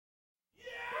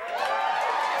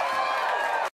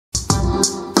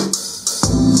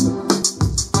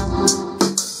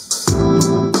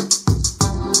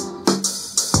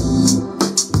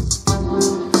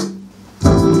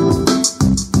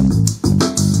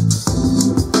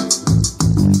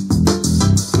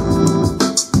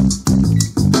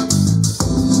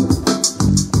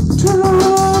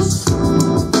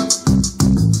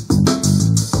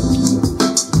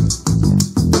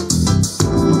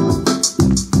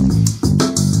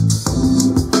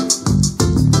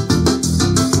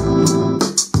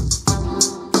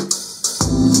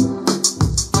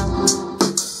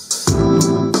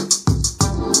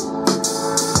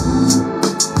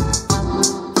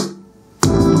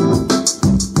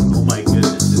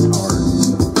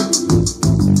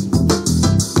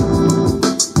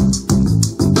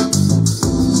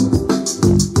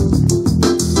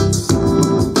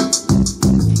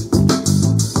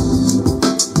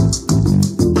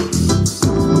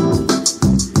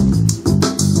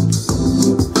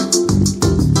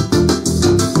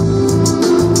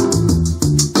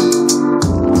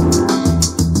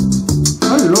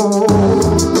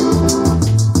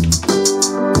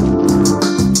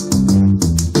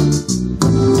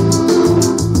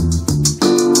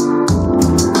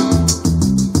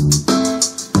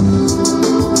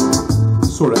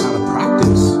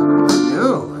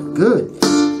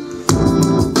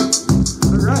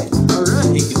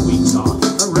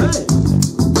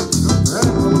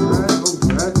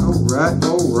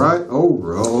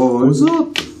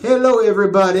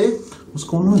everybody. What's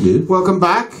going on, dude? Welcome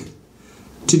back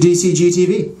to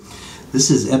DCGTV. This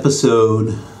is episode...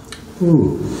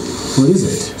 Ooh, what is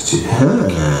it?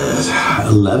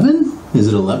 11? Is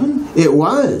it 11? It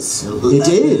was. 11. It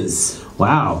is.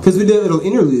 Wow. Because we did a little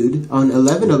interlude on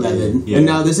 11/11, Yeah. and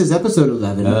now this is episode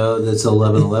 11. Oh, that's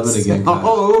 11/11 again.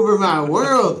 All over my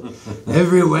world.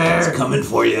 Everywhere. It's coming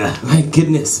for you. My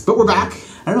goodness. But we're back.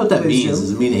 I don't know what that means. Does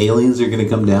it mean aliens are going to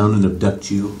come down and abduct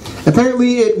you?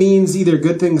 Apparently it means either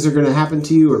good things are going to happen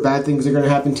to you or bad things are going to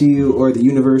happen to you, or the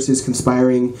universe is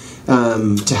conspiring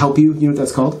to help you. You know what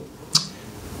that's called?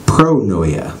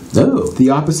 Pronoia. Oh.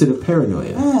 The opposite of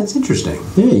paranoia. Ah, that's interesting.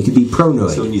 Yeah, you could be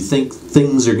pronoid. So when you think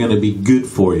things are going to be good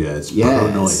for you, it's yes,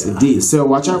 pronoia. Indeed. So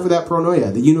watch out for that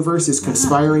pronoia. The universe is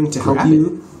conspiring to help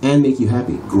you and make you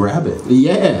happy. Grab it.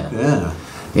 Yeah. Yeah.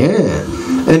 Yeah.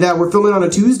 And we're filming on a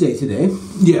Tuesday today.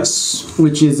 Yes.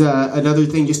 Which is another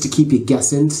thing just to keep you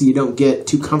guessing so you don't get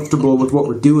too comfortable with what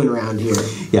we're doing around here.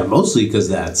 Yeah, mostly because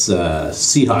that's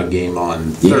Seahawk game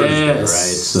on Thursday, right?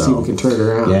 So see if we can turn it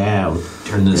around. Yeah, we'll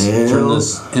turn this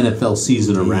NFL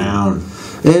season around.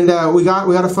 And we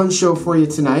got a fun show for you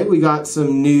tonight. We got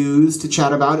some news to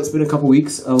chat about. It's been a couple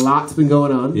weeks. A lot's been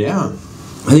going on. Yeah.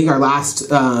 I think our last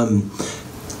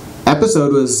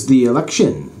episode was the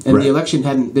election. And the election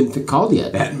hadn't been called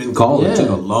yet. It hadn't been called. Yeah. It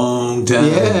took a long time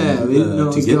we didn't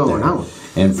know to get there. On.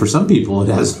 And for some people,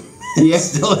 it has. It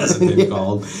still hasn't been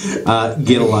called.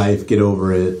 Get a life. Get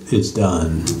over it. It's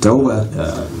done. It's over.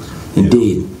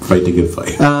 Indeed. Fight the good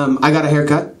fight. I got a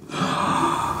haircut.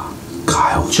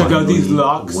 Kyle, check out these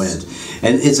locks. Went.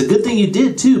 And it's a good thing you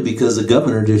did, too, because the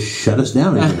governor just shut us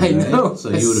down again, I know. Right? So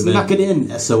you would have been snuck it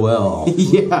in. SOL.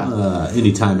 Yeah.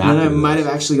 Anytime after. And I might have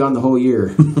actually gone the whole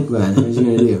year. But what are you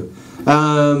going to do?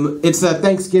 It's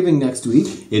Thanksgiving next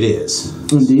week. It is.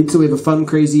 Indeed. So we have a fun,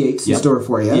 crazy 8s in store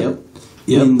for you.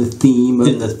 Yep. In the theme of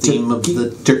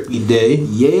the Turkey Day.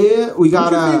 Yeah. We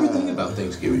got... What's your favorite thing about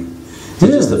Thanksgiving? Is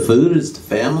it just the food? Is it the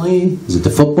family? Is it the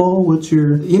football? What's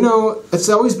your... You know, it's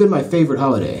always been my favorite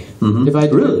holiday. Mm-hmm. If I had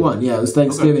to pick one, it was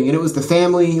Thanksgiving. Okay. And it was the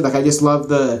family. Like, I just love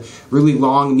the really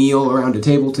long meal around a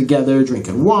table together,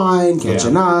 drinking wine,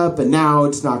 catching up. And now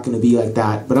it's not going to be like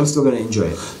that, but I'm still going to enjoy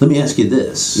it. Let me ask you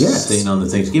this, staying on the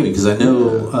Thanksgiving, because I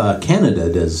know Canada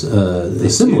does a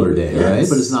similar day, right?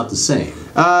 But it's not the same.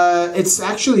 It's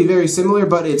actually very similar,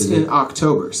 but it's in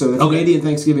October. So the Canadian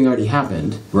Thanksgiving already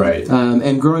happened. Right.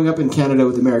 And growing up in Canada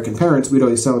with American parents, we'd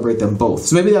always celebrate them both.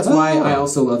 So maybe that's why I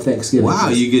also love Thanksgiving. Wow,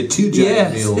 you get two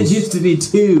giant meals. It used to be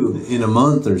 2. In a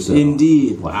month or so.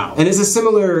 Indeed. Wow. And it's a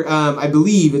similar, I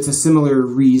believe it's a similar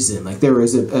reason. Like there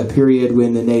was a period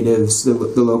when the natives, the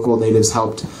local natives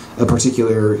helped a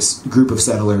particular group of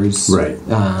settlers. Right.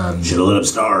 Should have let them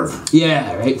starve.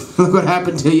 Yeah, right. Look what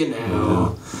happened to you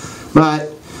now.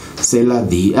 But, c'est la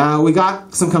vie. We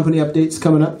got some company updates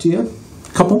coming up to you.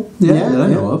 Couple? Yeah, that I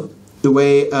know of. The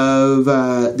way of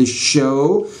the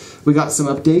show. We got some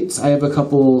updates. I have a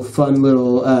couple fun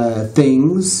little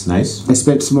things. Nice. I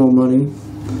spent some more money.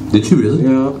 Did you really?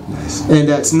 Yeah. Nice. And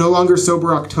it's no longer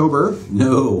Sober October.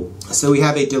 No. So we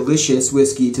have a delicious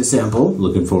whiskey to sample.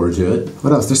 Looking forward to it.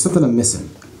 What else? There's something I'm missing.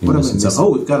 What am I missing?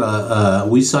 Oh, we've got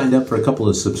we signed up for a couple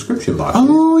of subscription boxes.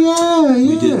 Oh, yeah.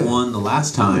 We did one the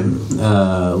last time,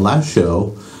 last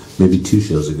show, maybe 2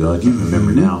 shows ago. I can't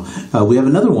remember now. We have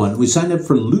another one. We signed up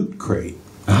for Loot Crate.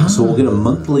 So we'll get a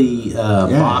monthly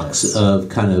box of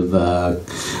kind of, the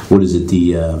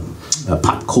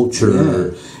pop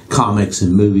culture comics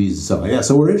and movies and stuff like that.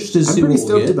 So we're interested to see what we'll get. I'm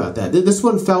pretty stoked about that. This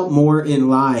one felt more in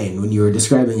line when you were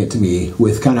describing it to me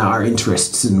with kind of our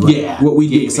interests and what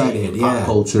we'd be excited. Pop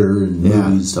culture and movies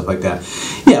and stuff like that.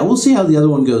 Yeah, we'll see how the other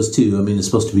one goes too. I mean, it's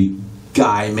supposed to be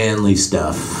manly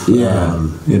stuff. Yeah.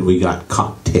 And we got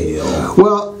cocktail.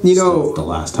 Well, you know, the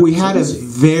last time. We had a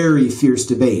very fierce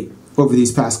debate over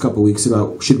these past couple weeks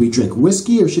about should we drink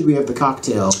whiskey or should we have the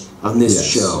cocktail on this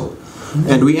show.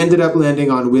 And we ended up landing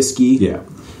on whiskey. Yeah.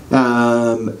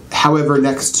 However,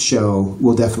 next show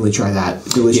we'll definitely try that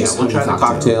delicious. Yeah, we'll try the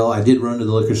cocktail. I did run to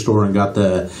the liquor store and got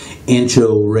the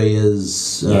Ancho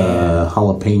Reyes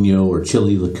jalapeno or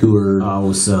chili liqueur.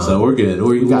 Awesome. So we're good.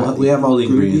 We have all the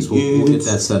ingredients. We'll get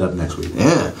that set up next week.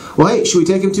 Yeah. Well, hey, should we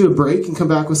take him to a break and come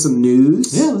back with some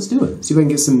news? Yeah, let's do it. See if I can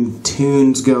get some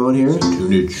tunes going here. Some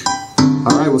tunage.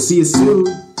 All right, we'll see you soon.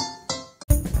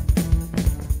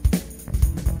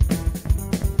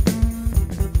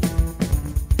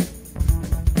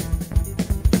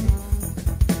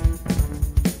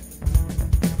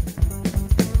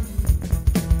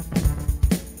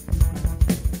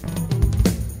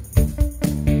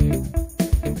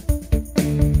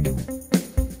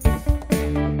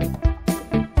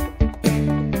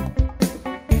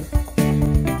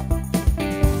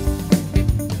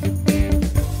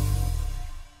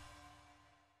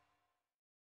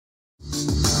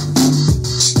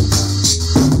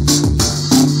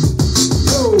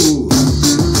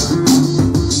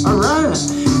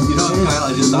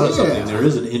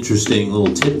 interesting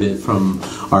little tidbit from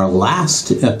our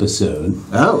last episode.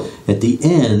 Oh. At the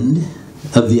end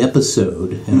of the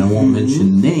episode, and I won't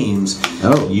mention names,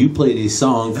 you played a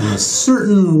song from a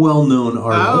certain well-known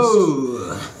artist.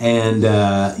 Oh. And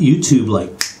YouTube,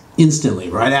 like, instantly,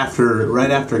 right after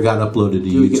it got uploaded to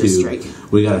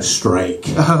YouTube, we got a strike.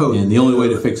 Oh. And the only way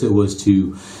to fix it was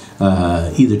to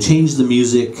either change the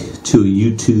music to a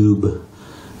YouTube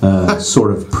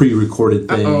sort of pre-recorded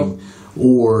thing,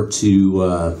 or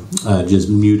to just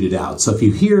mute it out. So if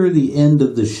you hear the end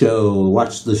of the show,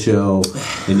 watch the show,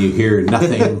 and you hear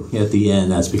nothing at the end,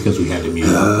 that's because we had to mute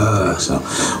out that thing. So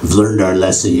we've learned our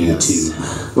lesson,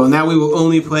 YouTube. Well, now we will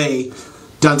only play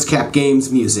Dunce Cap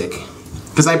Games music.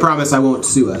 Because I promise I won't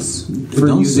sue us for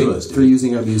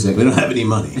using our music. We don't have any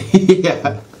money.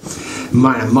 Yeah.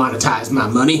 Monetize my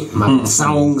money, my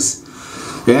songs.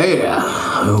 Yeah.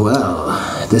 Oh,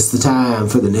 well, this is the time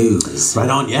for the news. Right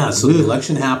on, yeah. So the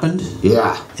election happened.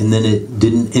 Yeah. And then it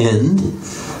didn't end.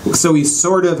 So we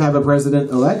sort of have a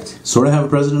president-elect? Sort of have a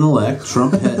president-elect.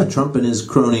 Trump and his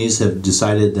cronies have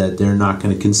decided that they're not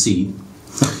going to concede.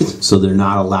 So they're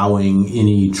not allowing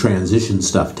any transition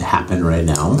stuff to happen right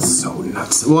now. So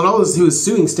nuts. Well, and all those, he was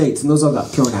suing states, and those all got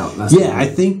thrown out last time. I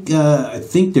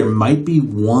think there might be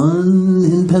one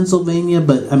in Pennsylvania,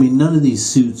 but I mean, none of these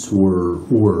suits were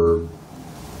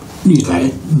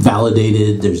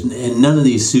validated. And none of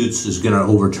these suits is going to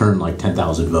overturn like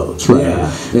 10,000 votes. Right?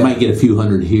 Yeah. Might get a few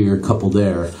hundred here, a couple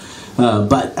there.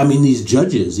 But, I mean, these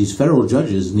judges, these federal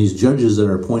judges, and these judges that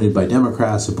are appointed by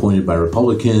Democrats, appointed by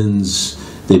Republicans,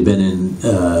 they've been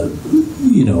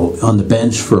on the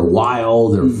bench for a while.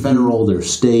 They're federal, they're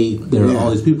state, they're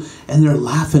all these people. And they're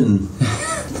laughing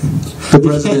the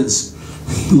president's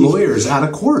lawyers out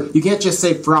of court. You can't just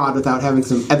say fraud without having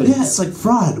some evidence. Yeah, it's like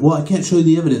fraud. Well, I can't show you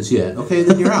the evidence yet. Okay,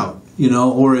 then you're out.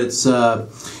 Or it's,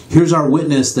 here's our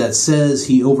witness that says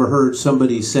he overheard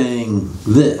somebody saying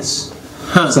this.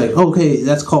 It's like, okay,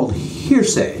 that's called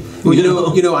hearsay.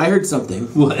 Well, I heard something.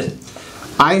 What?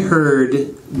 I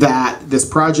heard that this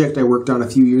project I worked on a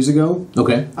few years ago,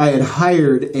 I had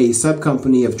hired a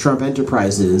sub-company of Trump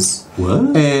Enterprises.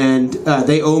 What? And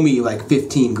they owe me like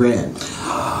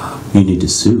 $15,000. You need to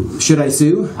sue. Should I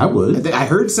sue? I would. I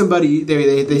heard somebody,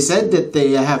 they said that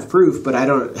they have proof, but I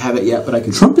don't have it yet, but I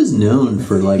could. Trump is known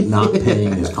for like not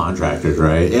paying his contractors,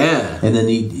 right? Yeah. And then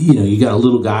you got a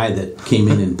little guy that came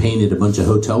in and painted a bunch of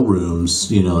hotel rooms,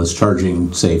 that's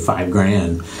charging, say,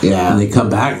 $5,000. Yeah. And they come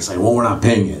back and say, well, we're not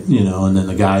paying it, and then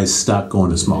the guy's stuck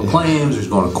going to small claims, he's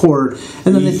going to court,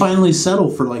 and then they finally settle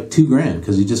for like $2,000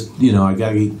 because he just, he's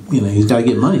got to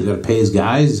get money, he's got to pay his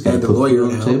guys, he's got to put the lawyer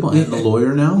on the table, and the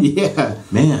lawyer now. Yeah.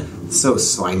 Man. So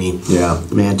slimy. Yeah.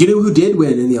 Man. Do you know who did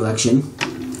win in the election?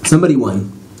 Somebody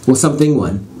won. Well, something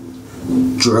won.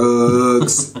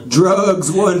 Drugs.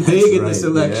 Drugs won big in this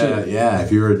election. Yeah.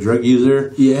 If you're a drug user,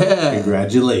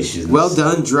 congratulations. Well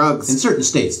done, drugs. In certain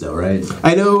states, though, right?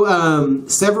 I know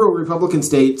several Republican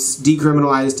states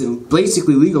decriminalized and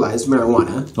basically legalized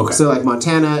marijuana. Okay. So like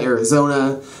Montana,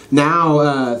 Arizona,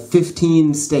 now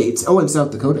 15 states. Oh, and South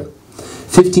Dakota.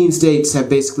 15 states have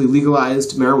basically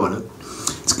legalized marijuana.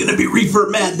 It's going to be reefer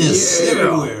madness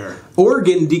everywhere.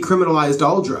 Oregon decriminalized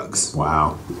all drugs.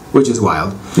 Wow. Which is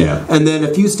wild. Yeah. And then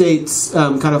a few states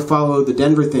kind of followed the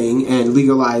Denver thing and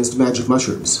legalized magic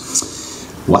mushrooms.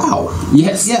 Wow.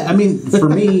 Yes. Yeah, I mean, for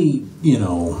me,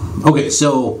 okay,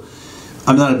 so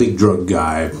I'm not a big drug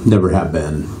guy, never have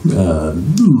been.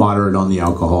 Moderate on the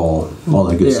alcohol, all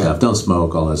that good stuff. Don't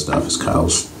smoke, all that stuff is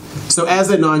Kyle's. So as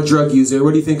a non-drug user,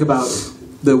 what do you think about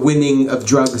the winning of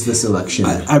drugs this election?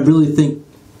 I really think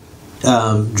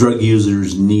drug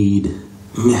users need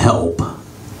help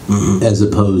as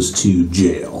opposed to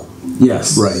jail.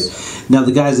 Yes. Right. Now,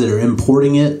 the guys that are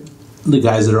importing it, the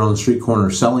guys that are on the street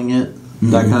corner selling it,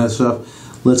 that kind of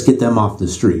stuff, let's get them off the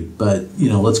street. But,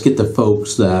 let's get the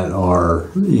folks that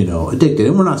are, addicted.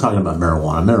 And we're not talking about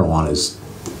marijuana. Marijuana is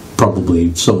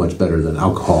probably so much better than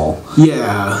alcohol.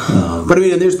 Yeah. But I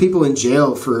mean, there's people in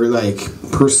jail for like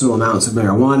personal amounts of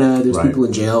marijuana. There's people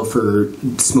in jail for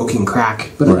smoking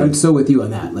crack. But I'm so with you on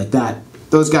that. Like that.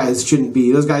 Those guys and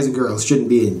girls shouldn't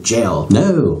be in jail.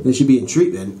 No. They should be in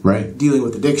treatment. Right. Dealing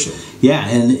with addiction. Yeah,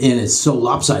 and it's so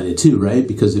lopsided too, right?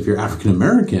 Because if you're African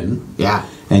American,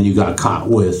 and you got caught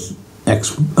with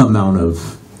X amount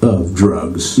of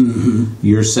drugs,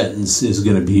 your sentence is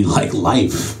going to be like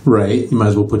life, right? You might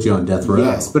as well put you on death row.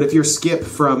 Yes, but if you're Skip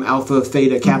from Alpha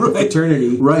Theta Kappa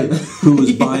fraternity, who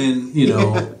was buying,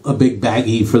 a big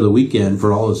baggie for the weekend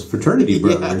for all his fraternity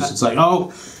brothers, it's like,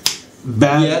 oh,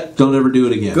 bad. Don't ever do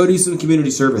it again. Go do some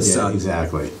community service, son.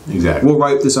 Exactly. We'll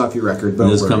wipe this off your record. But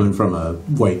this coming from a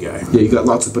white guy. Yeah, you got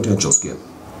lots of potential, Skip.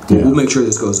 We'll make sure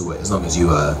this goes away as long as you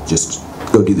just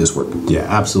go do this work. Yeah,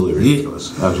 absolutely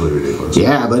ridiculous. Absolutely ridiculous.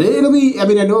 Yeah, but it'll be, I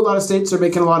mean, I know a lot of states are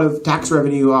making a lot of tax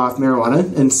revenue off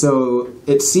marijuana, and so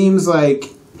it seems like,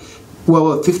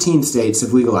 well, 15 states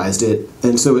have legalized it,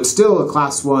 and so it's still a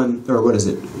class 1, or what is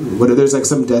it? There's like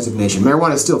some designation.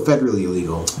 Marijuana is still federally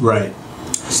illegal. Right.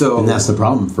 So, and that's the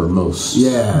problem for most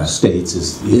states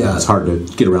is it's hard to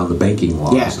get around the banking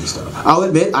laws and stuff. I'll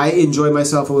admit, I enjoy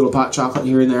myself a little pot chocolate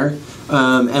here and there.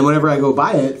 And whenever I go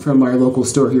buy it from our local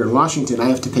store here in Washington, I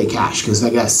have to pay cash because I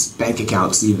guess bank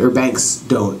accounts or banks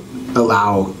don't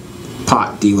allow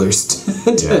pot dealers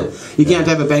to. You can't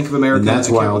have a Bank of America. And that's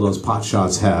why all those pot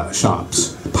shops have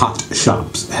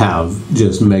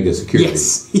just mega security.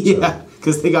 Yes,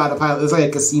 because they got a pile. It's like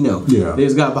a casino. Yeah, they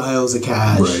just got piles of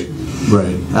cash.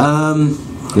 Right.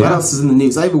 What else is in the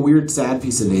news? I have a weird, sad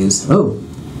piece of news. Oh,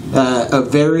 a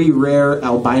very rare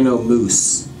albino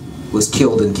moose was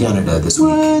killed in Canada this week.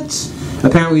 What?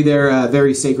 Apparently, they're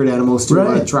very sacred animals to a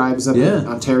lot of tribes up in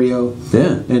Ontario.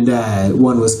 Yeah, and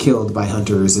one was killed by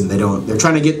hunters, and they're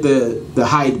trying to get the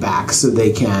hide back so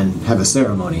they can have a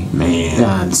ceremony.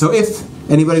 Man. So if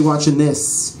anybody watching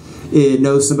this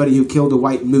knows somebody who killed a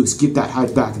white moose, give that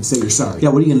hide back and say you're sorry. Yeah,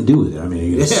 what are you going to do with it? I mean, are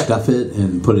you going to stuff it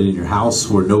and put it in your house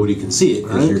where nobody can see it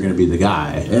because you're going to be the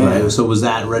guy, right? So was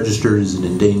that registered as an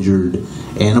endangered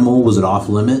animal? Was it off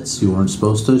limits? You weren't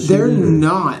supposed to shoot They're it?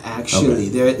 not, actually.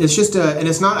 Okay. It's just and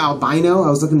it's not albino. I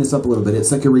was looking this up a little bit.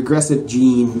 It's like a regressive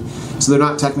gene, so they're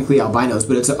not technically albinos,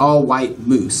 but it's an all-white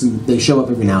moose, and they show up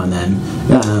every now and then.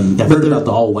 I've heard about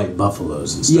the all-white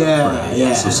buffaloes and stuff.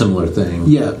 Yeah. So similar thing.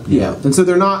 Yeah. And so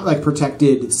they're not like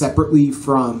protected separately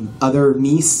from other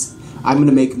meese. I'm going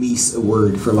to make meese a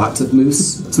word for lots of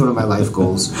moose. It's one of my life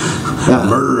goals.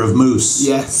 Murder of moose.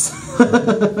 Yes.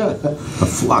 A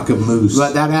flock of moose.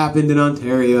 But that happened in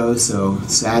Ontario, so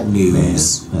sad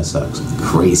news. Man, that sucks.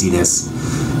 Craziness.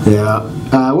 Yeah.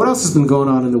 What else has been going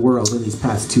on in the world in these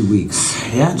past 2 weeks?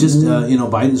 Yeah, just,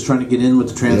 Biden's trying to get in with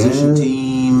the transition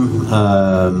team.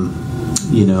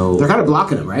 They're kind of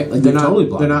blocking him, right? Like they're not totally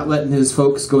blocking. They're not letting his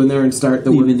folks go in there and start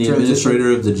the even the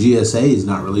administrator of the GSA is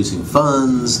not releasing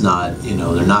funds.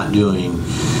 They're not doing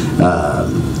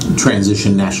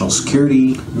transition national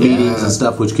security meetings and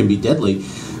stuff, which can be deadly.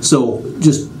 So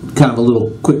just kind of a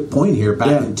little quick point here.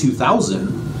 Back in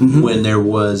 2000, when there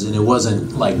was, and it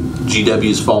wasn't like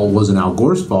GW's fault, wasn't Al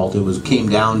Gore's fault. It came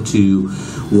down to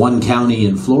one county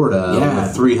in Florida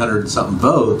with 300 something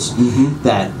votes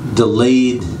that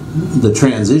delayed the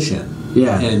transition.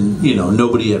 And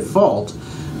nobody at fault,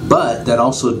 but that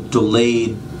also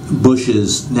delayed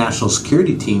Bush's national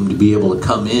security team to be able to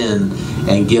come in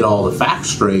and get all the facts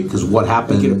straight, because what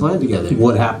happened, and get a plan together.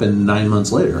 What happened 9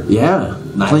 months later?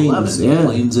 9/11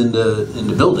 planes into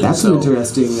buildings. That's an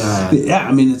interesting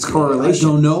it's correlation.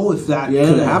 I don't know if that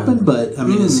could happen, but I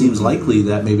mean it seems likely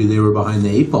that maybe they were behind the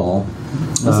 8 ball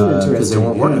because they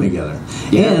weren't working together.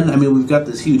 And I mean we've got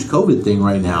this huge COVID thing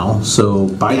right now, so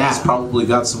Biden's probably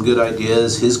got some good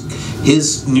ideas.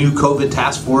 His new COVID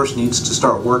task force needs to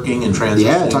start working and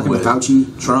transitioning. Talking to Fauci.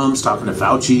 Trump's talking to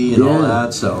Fauci and all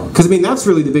that. So because I mean that's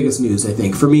really the biggest news I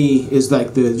think for me is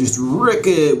like the just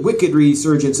wicked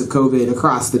resurgence of COVID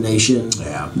across the nation.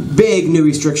 Big new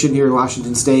restriction here in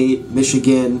Washington State,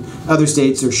 Michigan, other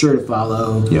states are sure to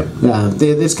follow.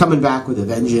 It's coming back with a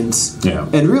vengeance.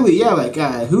 And really,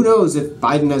 who knows if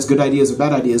Biden has good ideas or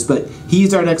bad ideas, but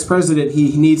he's our next president.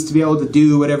 He needs to be able to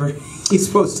do whatever he's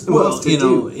supposed to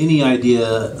do. Any idea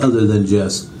other than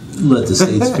just let the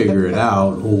states figure it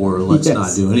out, or let's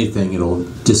not do anything, it'll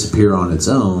disappear on its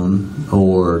own,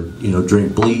 or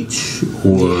drink bleach,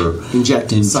 or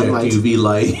inject sunlight. UV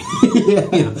light.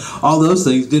 All those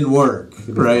things didn't work,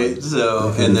 right?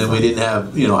 So, and then we didn't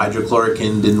have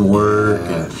hydrochloroquine didn't work,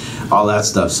 and all that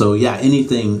stuff. So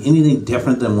anything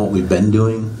different than what we've been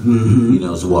doing,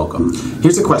 is welcome.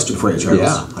 Here's a question for you, Charles.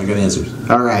 Yeah, I got answers.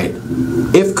 All right,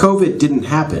 if COVID didn't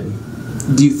happen,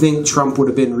 do you think Trump would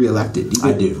have been reelected?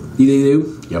 I do. You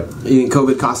do? Yep. You think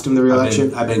COVID cost him the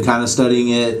reelection? I've been kind of studying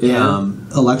it. Yeah.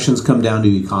 Elections come down to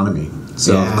economy.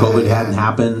 So if COVID hadn't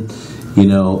happened,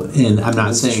 and I'm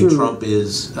not saying Trump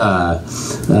is,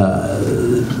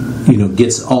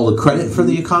 gets all the credit for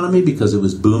the economy because it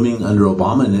was booming under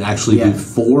Obama, and actually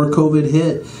before COVID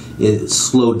hit, it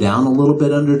slowed down a little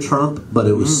bit under Trump, but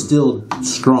it was still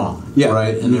strong,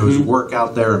 right? And there was work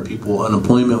out there, and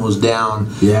unemployment was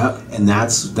down, and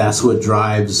that's what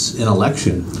drives an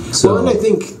election. So, and I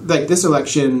think like this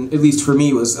election, at least for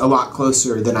me, was a lot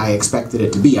closer than I expected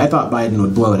it to be. I thought Biden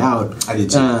would blow it out. I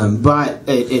did too. But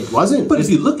it wasn't. But if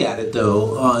you look at it,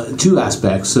 though, two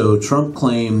aspects. So Trump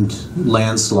claimed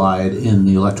landslide in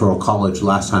the Electoral College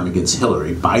last time against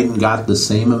Hillary. Biden got the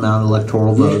same amount of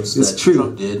electoral votes that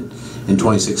Trump did in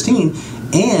 2016,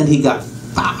 and he got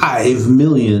 5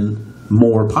 million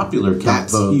more popular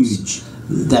count votes. Huge.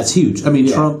 That's huge. I mean,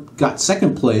 Trump got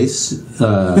second place,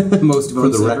 most votes for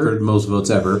the record, ever. most votes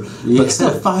ever, but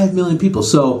still 5 million people.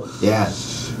 So yeah.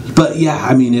 But yeah,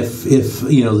 I mean, if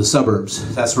you know the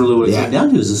suburbs, that's really what it came down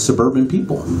to, is the suburban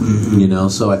people. Mm-hmm. You know,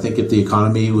 so I think if the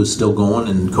economy was still going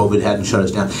and COVID hadn't shut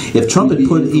us down, if Trump had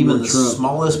put even the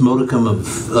smallest modicum of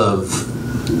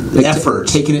like effort,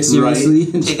 taking it seriously,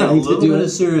 right, taking a little bit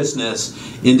of seriousness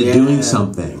into doing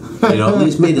something, you know, at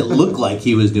least made it look like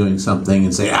he was doing something,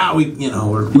 and say,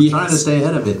 we're trying to stay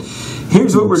ahead of it.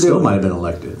 Here's what we're doing. Still might have been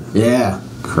elected. Yeah.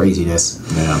 Craziness.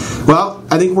 Yeah. Well,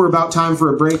 I think we're about time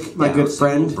for a break, my good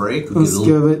friend. Break. Let's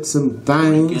give it some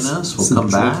things. We'll come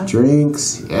back.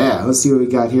 Drinks. Yeah. Let's see what we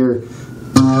got here.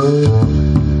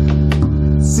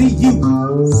 See you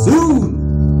soon.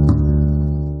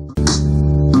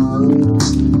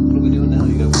 What are we doing now?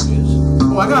 You got some news?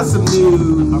 Oh, I got some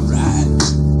news. All right.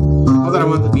 Hold on, I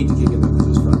want the beat to kick in because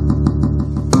it's fun.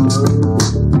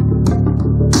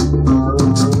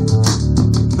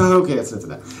 Okay, that's enough of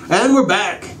that. And we're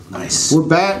back. Nice. We're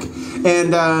back.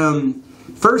 And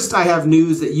first, I have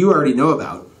news that you already know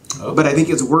about, but I think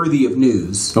it's worthy of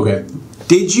news. Okay.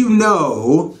 Did you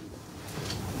know...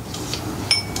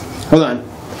 Hold on.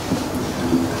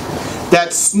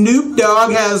 That Snoop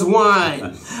Dogg has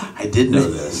wine. I did know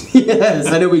this. Yes,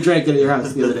 I know we drank it at your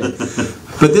house the other day.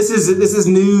 But this is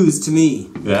news to me.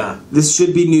 Yeah. This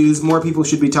should be news. More people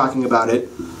should be talking about it.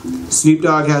 Snoop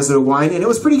Dogg has a wine, and it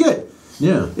was pretty good.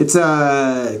 Yeah. It's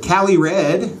Cali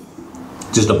Red.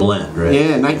 Just a blend, right?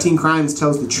 Yeah, 19 Crimes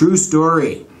tells the true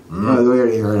story. Oh, we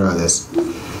already heard about this.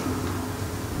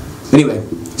 Anyway,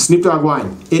 Snoop Dogg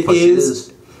wine. It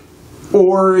is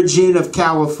Origin of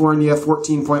California,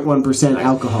 14.1%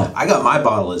 alcohol. I got my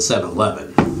bottle at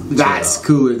 7-Eleven. That's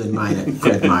cooler than mine at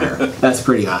Fred Meyer. That's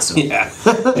pretty awesome. Yeah.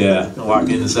 Yeah. I walk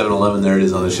into 7-Eleven, there it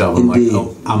is on the shelf. I'm like,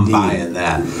 oh, I'm buying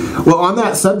that. Well, on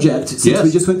that subject, since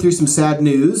we just went through some sad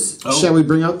news, shall we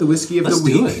bring out the whiskey of the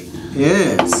week? Do it.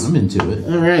 Yes. I'm into it.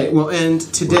 All right. Well, and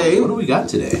today... What do we got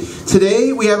today?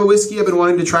 Today, we have a whiskey I've been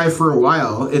wanting to try for a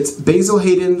while. It's Basil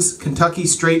Hayden's Kentucky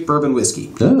Straight Bourbon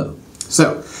Whiskey. Oh.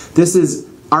 So, this is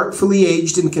artfully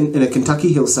aged in a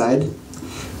Kentucky hillside,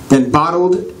 then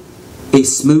bottled a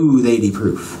smooth 80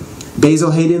 proof.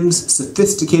 Basil Hayden's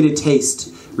sophisticated taste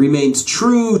remains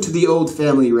true to the old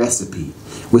family recipe,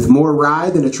 with more rye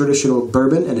than a traditional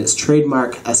bourbon and its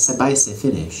trademark a spicy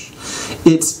finish.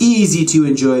 It's easy to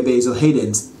enjoy Basil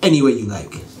Hayden's any way you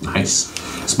like. Nice.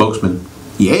 Spokesman.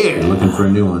 Yeah. You're looking for a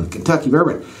new one. Kentucky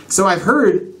bourbon. So I've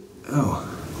heard... Oh,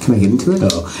 can I get into it?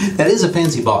 Oh, that is a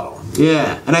fancy bottle.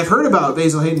 Yeah, and I've heard about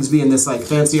Basil Hayden's being this like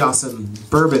fancy, awesome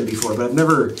bourbon before, but I've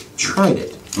never tried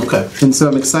it. Okay. And so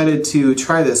I'm excited to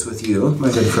try this with you,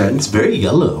 my good friend. It's very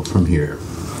yellow from here.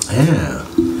 Yeah.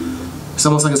 It's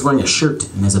almost like it's wearing a shirt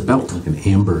and has a belt. Like an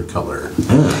amber color.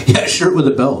 Yeah, a shirt with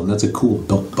a belt, and that's a cool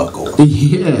belt buckle.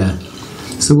 Yeah.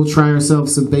 So we'll try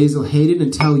ourselves some Basil Hayden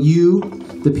and tell you,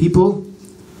 the people,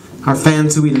 our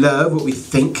fans who we love, what we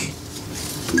think.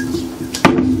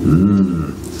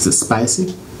 Is it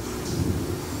spicy?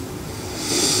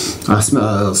 I smell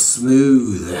a little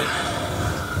smooth.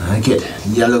 I get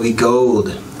yellowy gold.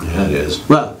 Yeah, it is.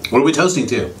 Well, what are we toasting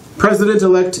to?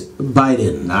 President-elect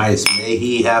Biden. Nice. May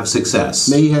he have success.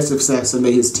 May he have success and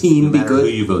may his team be good. No matter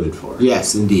who you voted for.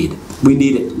 Yes, indeed. We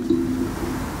need it.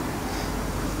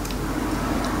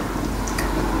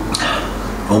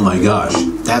 Oh my gosh.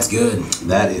 That's good.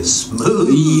 That is smooth.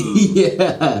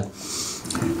 Yeah.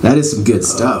 That is some good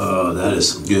stuff. Oh, that is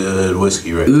some good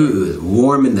whiskey right there. It's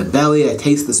warm in the belly. I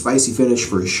taste the spicy finish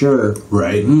for sure.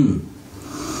 Right.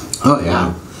 Oh,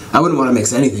 yeah. I wouldn't want to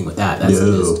mix anything with that. That's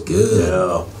just good.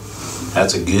 No.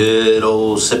 That's a good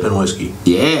old sipping whiskey.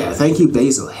 Yeah. Thank you,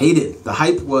 Basil Hayden. The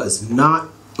hype was not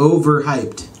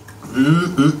overhyped.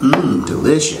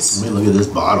 Delicious. I mean, look at this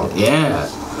bottle. Yeah.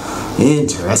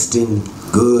 Interesting.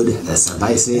 Good.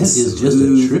 Spicy. That is just a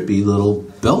trippy little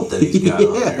belt that he's got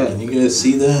on there. Can you guys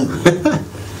see that?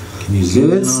 Can you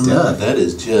zoom in on stuff. That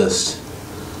is just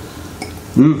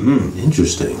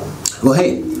interesting. Well,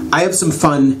 hey, I have some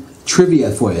fun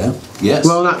trivia for you. Yes.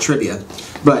 Well, not trivia,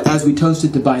 but as we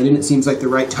toasted to Biden, it seems like the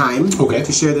right time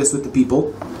to share this with the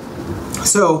people.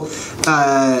 So,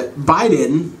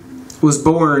 Biden was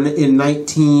born in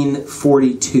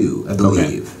 1942, I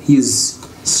believe. Okay. He's...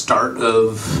 Start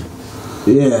of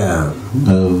Yeah.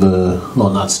 Of, well,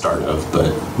 not start of,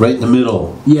 but right in the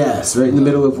middle. Yes, right in the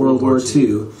middle of World War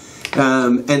II.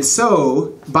 And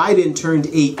so, Biden turned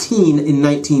 18 in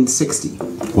 1960.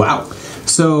 Wow.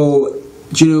 So,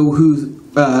 do you know who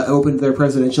opened their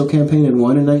presidential campaign and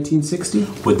won in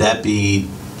 1960? Would that be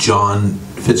John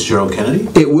Fitzgerald Kennedy?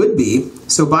 It would be.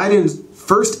 So, Biden's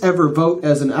first ever vote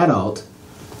as an adult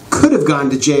could have gone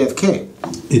to JFK.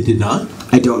 It did not?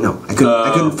 I don't know. I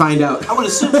couldn't find out. I would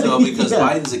assume so, because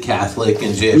Biden's a Catholic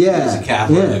and JFK is a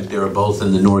Catholic. Yeah. They were both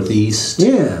in the Northeast.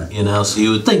 Yeah. You know, so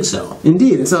you would think so.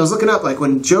 Indeed. And so I was looking up, like,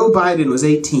 when Joe Biden was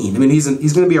 18, I mean, he's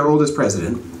going to be our oldest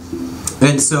president.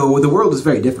 And so the world is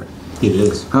very different. It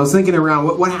is. I was thinking around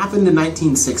what happened in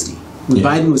 1960 when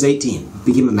Biden was 18,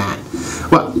 became a man.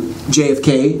 Well,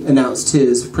 JFK announced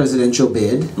his presidential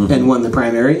bid and won the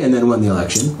primary and then won the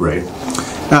election. Right.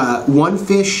 One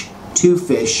Fish, Two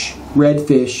Fish, Red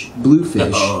Fish, Blue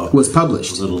Fish was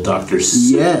published. Little Dr.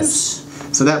 Seuss. Yes.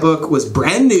 So that book was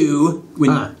brand new when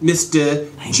Mr.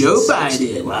 Joe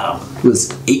Biden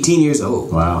was 18 years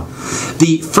old. Wow.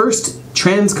 The first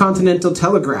transcontinental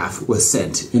telegraph was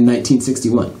sent in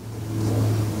 1961.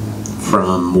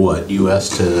 From what,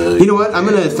 U.S. to... You know what? I'm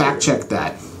going to fact check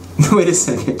that. Wait a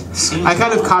second. I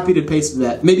kind of copied and pasted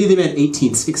that. Maybe they meant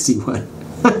 1861.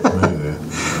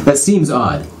 That seems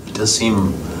odd. It does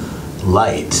seem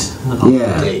light on the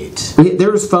date.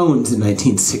 There was phones in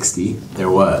 1960. There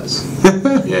was.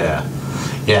 Yeah.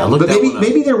 Yeah, look. But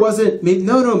maybe there wasn't. Maybe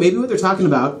what they're talking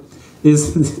about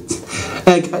is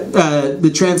like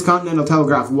the transcontinental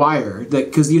telegraph wire,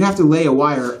 because you'd have to lay a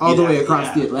wire all the way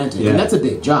across the Atlantic, and that's a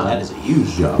big job. That is a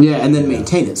huge job. Yeah, and then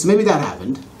maintain it. So maybe that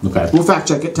happened. Okay. We'll fact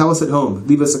check it. Tell us at home.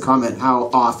 Leave us a comment. How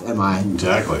off am I?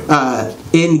 Exactly.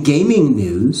 In gaming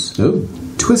news,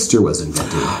 Twister was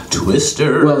invented.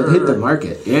 Twister. Well, it hit the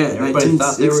market. Yeah, everybody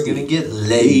thought they were going to get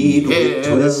laid with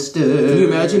Twister. Can you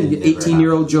imagine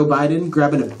 18-year-old Joe Biden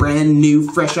grabbing a brand new,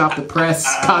 fresh off the press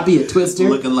copy of Twister?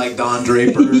 Looking like Don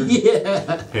Draper.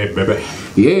 Yeah. Hey, baby.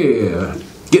 Yeah.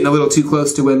 Getting a little too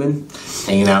close to women.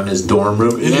 Hanging out in his dorm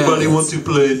room. Anybody want to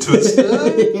play Twister?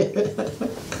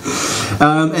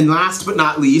 And last but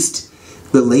not least,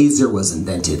 the laser was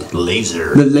invented. The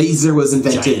laser was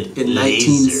invented in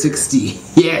 1960.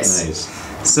 Yes.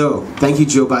 Nice. So, thank you,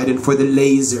 Joe Biden, for the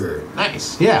laser.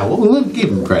 Nice. Yeah, well, we'll give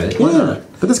him credit. Why not?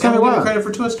 But that's kind of wild. Give him credit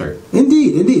for Twister.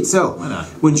 Indeed. So, why not?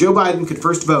 When Joe Biden could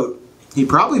first vote, he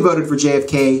probably voted for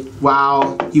JFK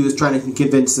while he was trying to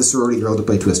convince the sorority girl to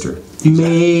play Twister. Exactly.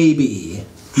 Maybe.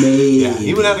 Yeah,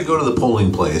 he would have to go to the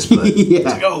polling place, but it's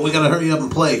like, oh, we got to hurry up and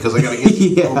play because I got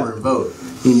to get over and vote.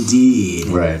 Indeed.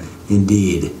 Right.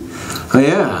 Indeed. Oh,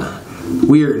 yeah.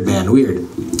 Weird, man. Weird.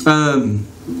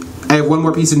 I have one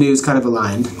more piece of news kind of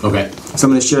aligned. Okay. So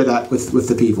I'm going to share that with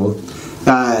the people.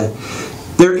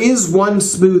 There is one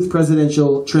smooth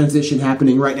presidential transition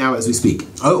happening right now as we speak.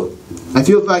 Oh. I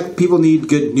feel like people need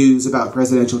good news about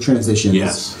presidential transitions.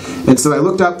 Yes. And so I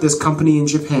looked up this company in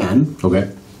Japan.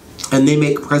 Okay. And they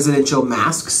make presidential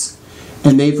masks.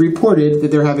 And they've reported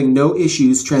that they're having no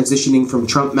issues transitioning from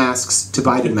Trump masks to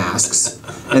Biden masks.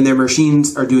 And their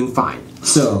machines are doing fine.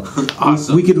 So,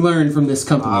 awesome. We could learn from this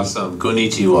company. Awesome.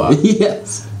 Konnichiwa.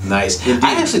 Yes. Nice. Indeed.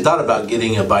 I actually thought about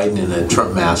getting a Biden and a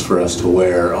Trump mask for us to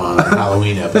wear on a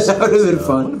Halloween episode. That would have been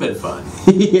fun. Would have been fun.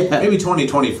 Yeah. Maybe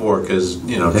 2024 because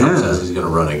Trump says he's going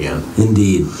to run again.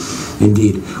 Indeed.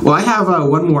 Well, I have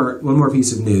one more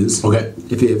piece of news. Okay.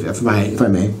 If I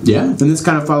may. Yeah. And this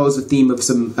kind of follows the theme of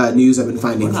some news I've been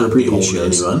finding for previous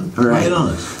shows. All right.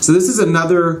 So this is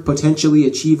another potentially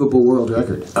achievable world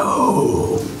record.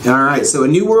 Oh. All right. So a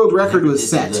new world record was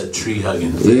set. The tree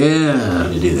hugging thing. Yeah. I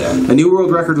need to do that. A new world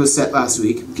record was set last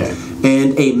week. Okay.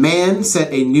 And a man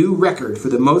set a new record for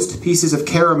the most pieces of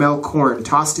caramel corn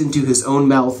tossed into his own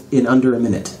mouth in under a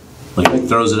minute. Like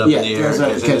throws it up in the air. Throws it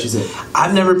up and catches it.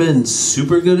 I've never been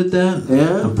super good at that.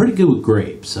 Yeah? I'm pretty good with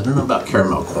grapes. I don't know about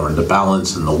caramel corn. The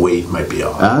balance and the weight might be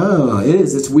off. Oh, it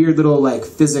is. It's weird little like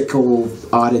physical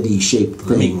oddity shaped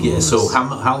thing. So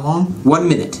how long? 1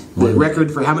 minute. The record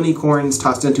for how many corns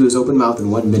tossed into his open mouth in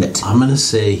 1 minute. I'm going to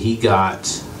say he got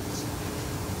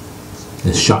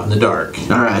this shot in the dark.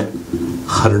 All right.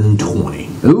 120.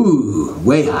 Ooh,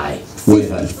 way high.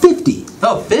 50.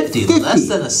 Oh, 50. Less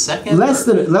than a second? Less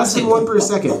than 1 per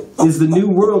second is the new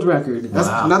world record. That's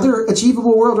another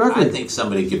achievable world record. I think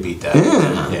somebody could beat that.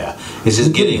 Yeah. It's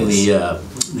just getting the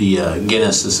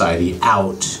Guinness Society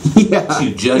out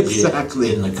to judge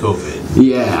it in the COVID.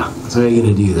 Yeah. So how are you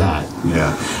going to do that?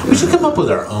 Yeah. We should come up with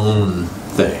our own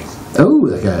thing. Oh,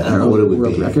 like our own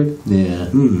world record? Yeah.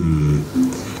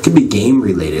 Could be game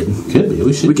related. Could be.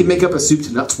 We could make up a soup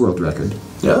to nuts world record.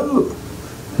 Oh.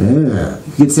 Yeah.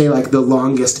 You could say like the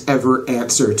longest ever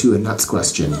answer to a nuts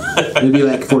question. It'd be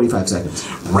like 45 seconds.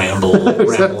 Ramble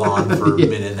on for a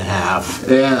minute and a half.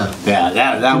 Yeah. Yeah,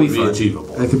 that would be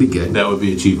achievable. That could be good. That would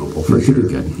be achievable for sure. That could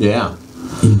be good. Yeah.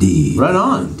 Indeed. Right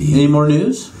on. Indeed. Any more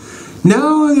news?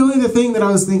 No, the only other thing that I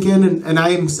was thinking, and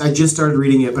I just started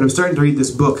reading it, but I'm starting to read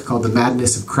this book called The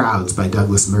Madness of Crowds by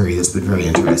Douglas Murray. That's been very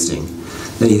interesting.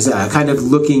 And he's kind of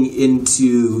looking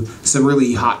into some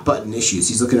really hot button issues.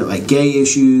 He's looking at like gay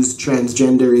issues,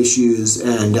 transgender issues,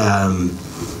 and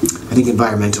I think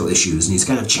environmental issues. And he's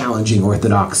kind of challenging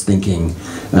orthodox thinking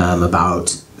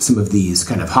about some of these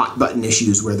kind of hot button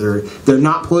issues where they're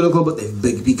not political, but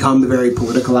they've become very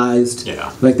politicalized.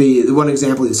 Yeah. Like the one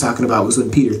example he was talking about was when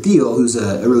Peter Thiel, who's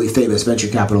a really famous venture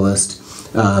capitalist,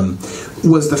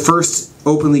 was the first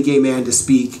openly gay man to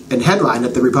speak and headline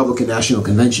at the Republican National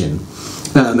Convention.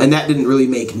 And that didn't really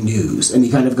make news, and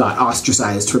he kind of got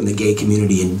ostracized from the gay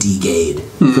community and de-gayed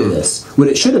for this. When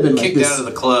it should have been kicked like this, out of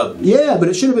the club. Yeah, but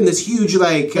it should have been this huge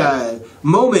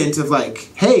moment of like,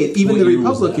 hey, even the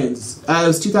Republicans. It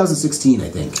was 2016, I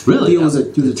think. Really? He was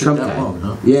a Trump guy. Long,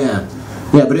 huh? Yeah,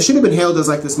 but it should have been hailed as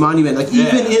like this monument. Like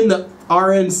even in the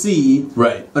RNC,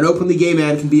 right, an openly gay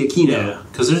man can be a keynote. Yeah,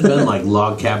 because there's been like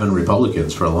log cabin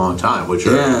Republicans for a long time, which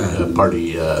are a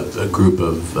group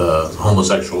of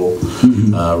homosexual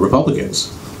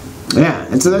Republicans. Yeah,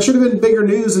 and so that should have been bigger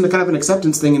news and kind of an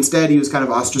acceptance thing. Instead, he was kind of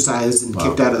ostracized and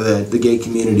kicked out of the gay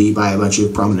community by a bunch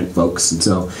of prominent folks. And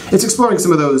so it's exploring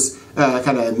some of those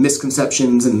kind of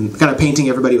misconceptions and kind of painting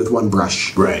everybody with one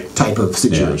brush type of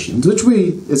situations, which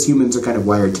we as humans are kind of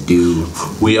wired to do.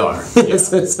 We are. Yeah.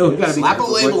 so we gotta slap a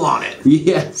label on it.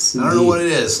 Yes. I don't know what it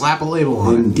is. Slap a label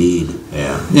on it. Indeed.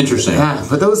 Yeah. Interesting. Yeah,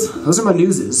 but those are my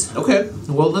newses. Okay.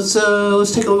 Well, let's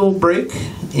take a little break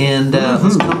and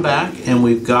let's come back, and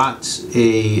we've got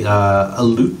a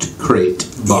Loot Crate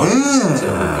box.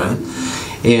 Yeah.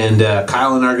 And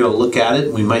Kyle and I are going to look at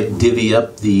it. We might divvy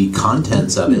up the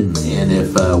contents of it. And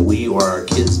if we or our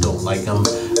kids don't like them,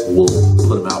 we'll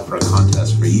put them out for a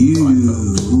contest for you.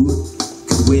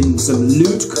 Could win some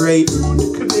Loot Crate.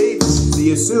 See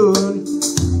you soon.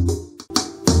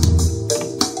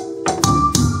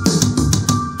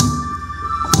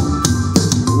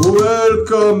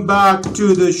 Welcome back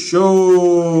to the show.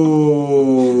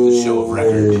 The show of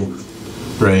record.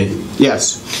 Right?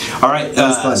 Yes. All right.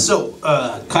 So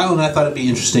Kyle and I thought it'd be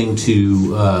interesting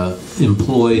to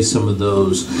employ some of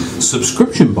those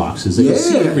subscription boxes that you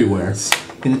see everywhere.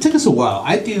 And it took us a while.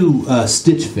 I do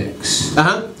Stitch Fix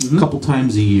a couple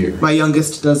times a year. My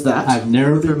youngest does that. I've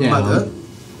narrowed it down.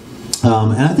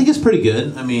 And I think it's pretty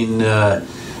good. I mean,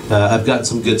 I've gotten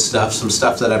some good stuff, some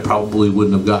stuff that I probably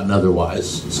wouldn't have gotten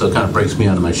otherwise. So it kind of breaks me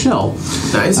out of my shell.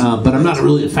 Nice. But I'm not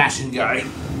really a fashion guy.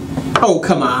 Oh,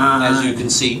 come on. As you can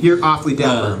see. You're awfully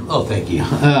dapper. Oh, thank you.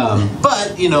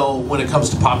 But, you know, when it comes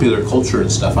to popular culture and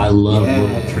stuff, I love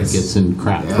little trinkets and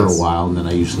crap for a while, and then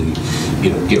I usually,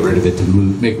 get rid of it to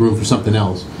make room for something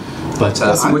else. But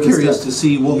I'm curious to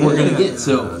see what we're going to get.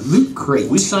 So, Loot Crate.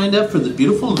 We signed up for the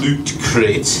beautiful Loot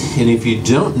Crate, and if you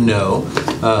don't know,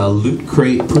 Loot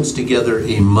Crate puts together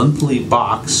a monthly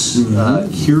box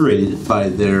curated by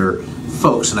their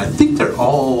folks, and I think they're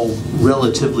all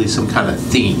relatively some kind of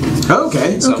theme.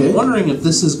 Okay. So I'm wondering if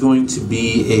this is going to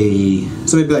be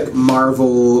so maybe like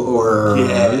Marvel or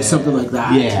something like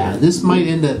that. Yeah, this might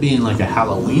end up being like a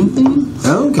Halloween theme.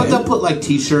 Okay. But they'll put like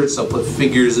T-shirts, they'll put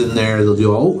figures in there. They'll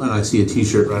do and I see a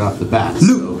T-shirt right off the bat.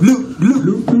 Loot.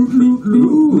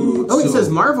 Oh, it says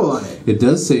Marvel on it. It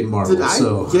does say Marvel. Did I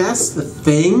guess the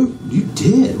thing? You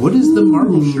did. What is the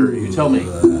Marvel shirt? You tell me.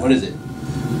 What is it?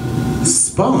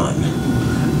 Spawn.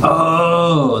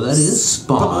 Oh, that is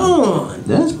Spawn.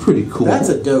 That's pretty cool. That's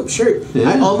a dope shirt. Yeah.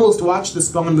 I almost watched the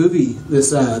Spawn movie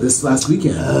this last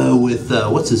weekend. With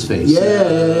what's his face?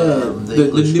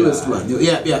 The newest one.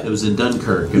 Yeah. It was in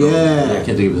Dunkirk. I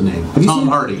can't think of his name. Tom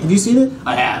Hardy. Have you seen it?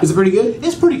 I have. Is it pretty good?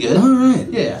 It's pretty good. All right.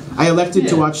 Yeah. I elected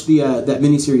to watch the that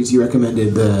miniseries you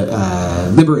recommended,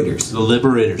 the Liberators. The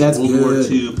Liberators. That's World good. War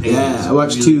II paintings. Yeah, I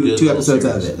watched two episodes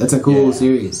of it. That's a cool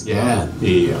series. Yeah.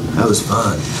 That was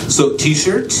fun. So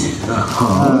T-shirt.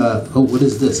 What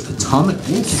is this? Atomic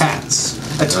Cats.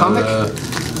 Atomic.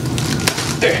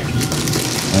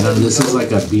 And this is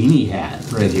like a beanie hat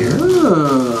right here.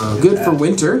 Oh, good for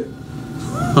winter.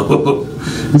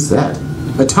 What's that?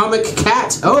 Atomic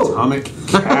Cat. Oh, Atomic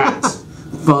Cat.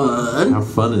 Fun. How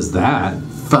fun is that?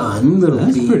 Fun little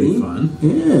That's beanie. Pretty fun.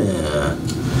 Yeah.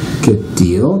 Good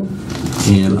deal.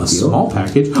 And a small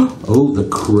package. Oh, the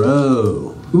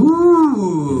Crow.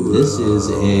 Ooh. This is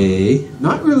a...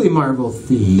 Not really Marvel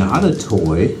themed. Not a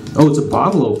toy. Oh, it's a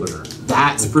bottle opener.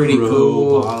 That's pretty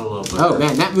cool. Oh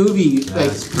man, that movie,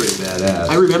 that's pretty badass.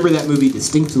 I remember that movie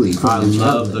distinctly. I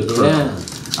love The Crow. Yeah.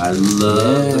 I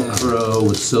love The Crow.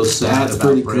 Was so sad That's about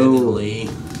pretty Brandon cool. Lee.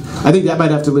 I think that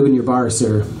might have to live in your bar,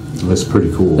 sir. That's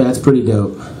pretty cool. That's pretty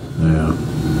dope. Yeah.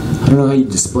 I don't know how you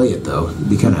display it though. It'd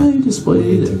be kind of. How you display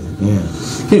it? Yeah.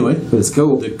 Anyway, But it's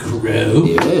cool. The Crow.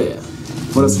 Yeah.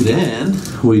 What else? Then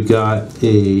we got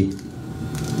a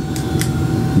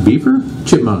beaver,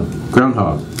 chipmunk,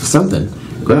 groundhog. Something.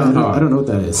 Groundhog. I don't know what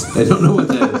that is. I don't know what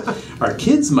that is. Our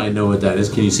kids might know what that is.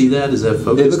 Can you see that? Is that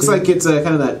focused? It looks like it's kind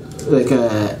of that like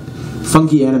a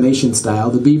funky animation style.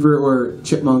 The beaver or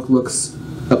chipmunk looks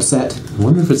upset. I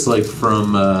wonder if it's like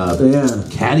from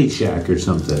Caddyshack or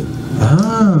something.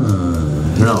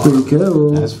 Pretty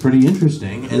cool. That's pretty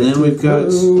interesting. And then we've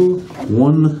got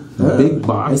one big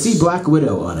box. I see Black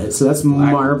Widow on it, so that's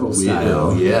Marvel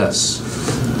style. Yes.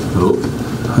 Oh.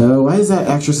 Why is that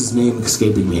actress's name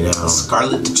escaping me now?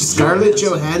 Scarlett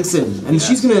Johansson. And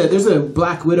she's gonna. There's a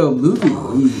Black Widow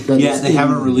movie. They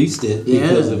haven't released it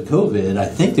because of COVID. I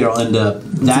think they'll end up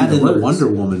that in the Wonder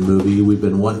Woman movie we've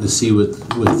been wanting to see with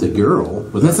the girl,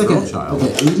 with that's the like girl child.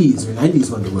 Like an 80s or 90s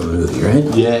Wonder Woman movie, right?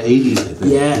 Yeah, 80s. I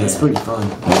think. Yeah, it's pretty fun.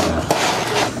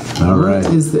 Yeah. All right.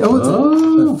 It's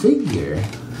a figure.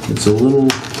 It's a little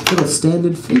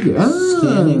standard figure.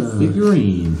 standing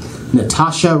figurine.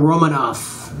 Natasha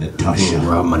Romanoff. I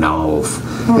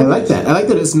like that. I like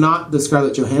that it's not the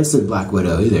Scarlett Johansson Black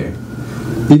Widow either.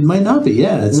 It might not be.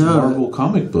 Yeah, it's Marvel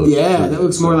comic book. Yeah, that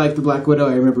looks more like the Black Widow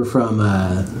I remember from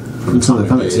some of the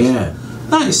comics. Yeah.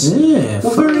 Nice. Yeah.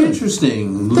 Well, very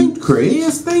interesting. Loot crate.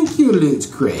 Yes, thank you, Loot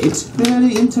Crate.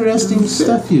 Very interesting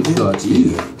stuff you've got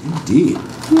here. Indeed.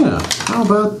 Yeah. How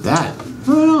about that?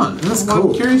 Right on. That's well,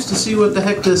 cool. I'm curious to see what the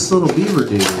heck this little beaver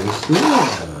dude is.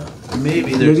 Yeah.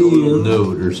 Maybe there's a little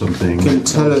note or something. Can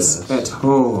tell us at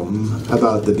home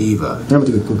about the beaver. I'm going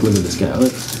to take a quick look at this guy.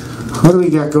 What do we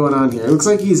got going on here? It looks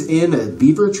like he's in a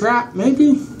beaver trap,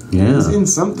 maybe? Yeah. He's in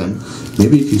something.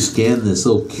 Maybe if you scan this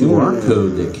little QR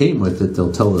code that came with it,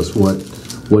 they'll tell us what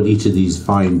each of these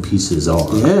fine pieces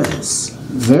are. Yes.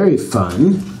 Very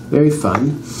fun. Very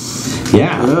fun.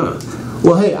 Yeah.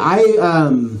 Well, hey, I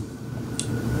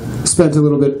spent a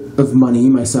little bit of money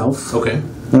myself. Okay.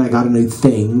 And I got a new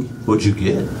thing. What'd you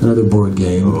get? Another board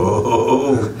game.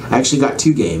 Oh. I actually got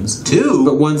 2 games. 2?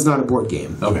 But one's not a board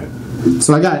game. Okay.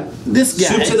 So I got this guy.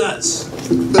 Soup to nuts.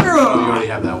 Oh, you already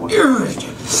have that one.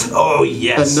 Oh,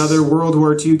 yes. Another World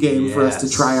War II game for us to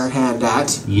try our hand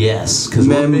at. Yes, because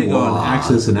we're big on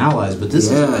Axis and Allies, but this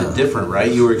is a bit different,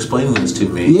 right? You were explaining this to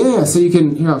me. Yeah, so you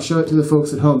can, I'll show it to the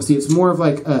folks at home. See, it's more of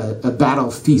like a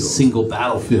battlefield. Single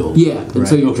battlefield. Yeah, and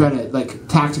so you're trying to like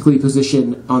tactically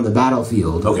position on the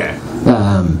battlefield. Okay.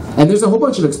 And there's a whole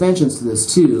bunch of expansions to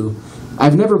this too.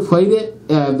 I've never played it.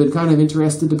 I've been kind of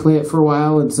interested to play it for a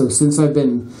while, and so since I've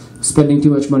been spending too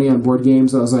much money on board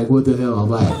games, I was like, what the hell, I'll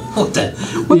buy it. What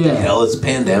the hell? It's a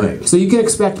pandemic. So you can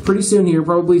expect pretty soon here,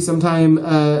 probably sometime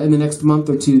in the next month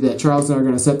or two, that Charles and I are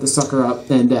going to set the sucker up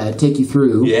and take you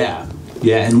through. Yeah.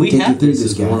 Yeah, and we have this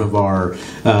as one of our...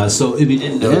 so if you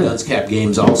didn't know, Dunce Cap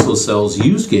Games also sells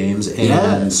used games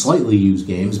and slightly used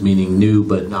games, meaning new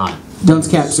but not... Dunce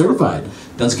Cap certified.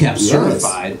 Dunce Cap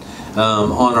certified.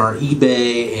 On our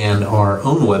eBay and our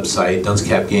own website,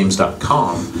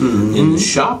 duncecapgames.com. Mm-hmm. In the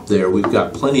shop there, we've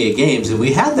got plenty of games, and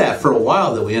we had that for a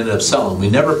while that we ended up selling. We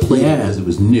never played it because it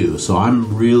was new, so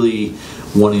I'm really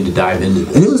wanting to dive into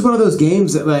this. And it was one of those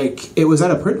games that, like, it was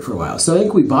out of print for a while, so I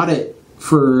think we bought it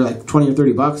for like $20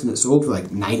 or $30 and it sold for like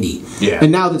 $90. Yeah.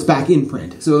 And now that's back in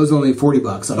print, so it was only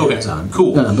 $40 on Amazon.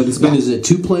 Cool. But it's back. And is it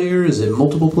 2-player? Is it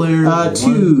multiple player?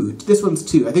 2. This one's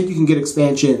 2. I think you can get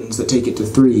expansions that take it to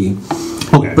 3.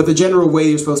 Okay. But the general way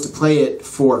you're supposed to play it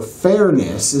for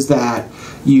fairness is that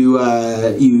you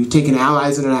take an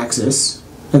Allies and an Axis,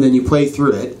 and then you play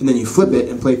through it, and then you flip it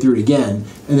and play through it again,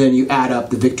 and then you add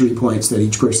up the victory points that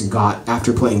each person got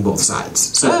after playing both sides.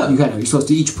 So you're supposed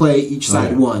to play each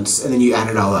side once, and then you add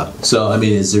it all up. So I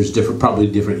mean, there's probably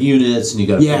different units, and you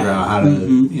got to figure out how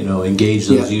to engage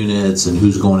those units and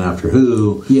who's going after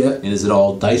who. Yeah. And is it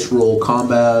all dice roll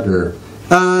combat or?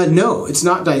 No, it's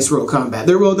not dice roll combat.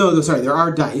 There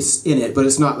are dice in it, but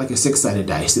it's not like a 6-sided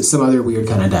dice. It's some other weird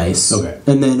kind of dice. Okay.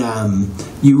 And then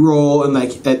you roll, and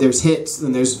like there's hits,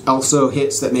 and there's also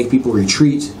hits that make people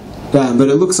retreat. But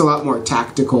it looks a lot more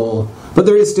tactical. But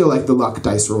there is still like the luck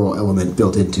dice roll element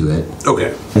built into it.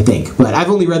 Okay. I think, but I've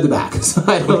only read the back, so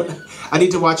I don't. I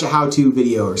need to watch a how-to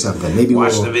video or something. Maybe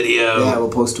watch the video. Yeah, we'll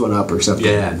post one up or something.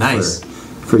 Yeah, nice.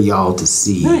 For y'all to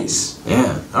see. Nice.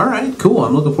 Yeah. All right, cool.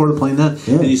 I'm looking forward to playing that.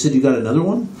 Yeah. And you said you got another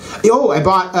one? Oh, I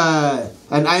bought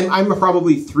And I'm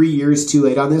probably 3 years too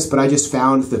late on this, but I just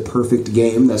found the perfect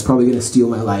game that's probably going to steal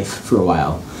my life for a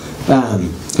while.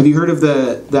 Have you heard of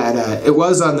it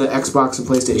was on the Xbox and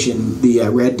PlayStation, the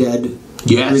Red Dead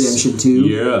Redemption 2?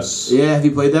 Yes. Yeah, have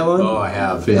you played that one? Oh, I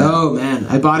have. Yeah. Oh man,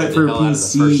 I bought it for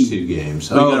PC. The first 2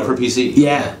 games. Oh, you got it for PC?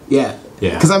 Yeah.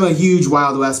 Because I'm a huge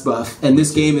Wild West buff, and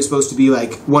this game is supposed to be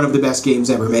like one of the best games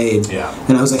ever made. Yeah.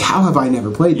 And I was like, how have I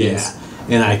never played this?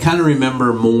 And I kind of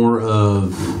remember more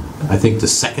of, I think, the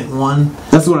second one.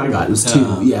 That's the one I got. It was 2.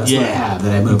 That's what I have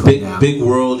that I'm going to play now. Big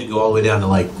world. You go all the way down to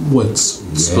like what's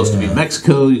supposed to be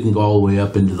Mexico. You can go all the way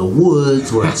up into the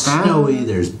woods where it's snowy.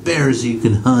 There's bears you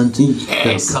can hunt.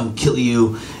 That'll come kill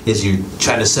you as you're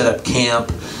trying to set up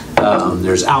camp.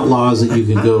 There's outlaws that you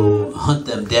can go hunt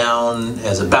them down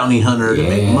as a bounty hunter to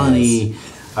make money.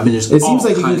 I mean, it seems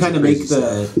like you can kind of make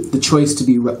the choice to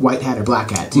be white hat or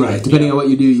black hat too. Right, like, depending on what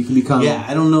you do, you can become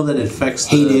I don't know that it affects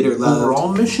hated the or loved.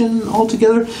 Overall mission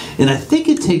altogether. And I think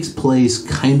it takes place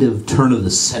kind of turn of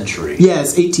the century. Yeah,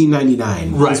 it's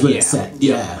 1899. Right, is when it's set.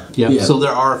 Yeah. So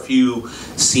there are a few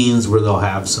scenes where they'll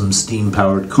have some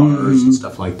steam-powered cars and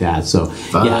stuff like that. So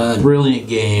brilliant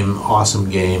game, awesome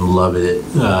game, love it.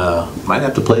 Might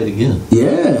have to play it again.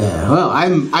 Yeah. Well,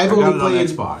 I've only played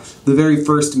Xbox. The very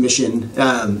first mission.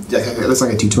 It's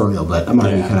like a tutorial, but I'm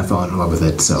already kind of falling in love with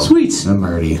it. So sweet. I'm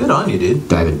already good on you, dude.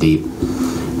 Diving deep.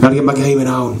 Gotta get my gaming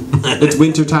on. It's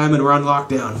winter time and we're on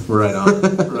lockdown. Right on.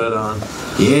 Right on.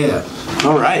 Yeah.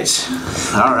 All right.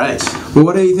 Well,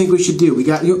 what do you think we should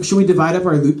do? Should we divide up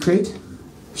our loot crate?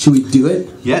 Should we do it?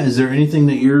 Yeah. Is there anything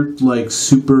that you're like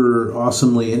super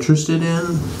awesomely interested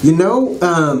in? You know,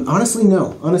 honestly,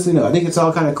 no. I think it's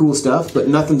all kind of cool stuff, but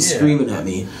nothing's screaming at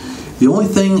me. The only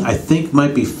thing I think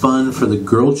might be fun for the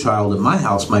girl child in my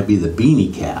house might be the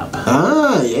beanie cap.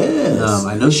 Ah, yes.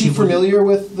 I know Is she familiar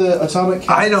with the atomic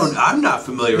cats? I'm not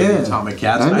familiar with the atomic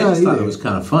cats. I just thought it was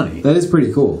kind of funny. That is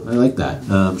pretty cool. I like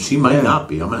that. She might not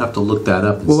be. I'm gonna have to look that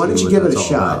up. Why don't you give it a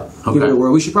shot? Okay. Give it a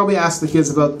whirl. We should probably ask the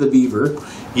kids about the beaver.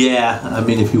 Yeah, I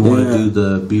mean, if you want to do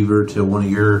the beaver to one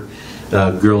of your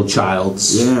girl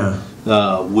childs. Yeah.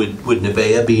 Would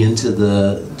Nevaeh be into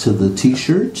the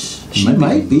t-shirt? She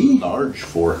might be large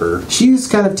for her. She's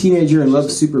kind of teenager and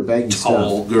loves super baggy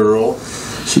tall stuff. Girl.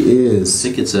 She is. I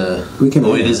think it's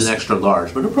it is an extra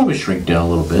large, but it'll probably shrink down a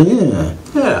little bit.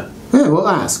 Yeah. We'll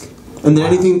ask. And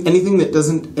then anything that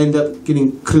doesn't end up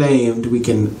getting claimed,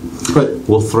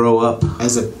 we'll throw up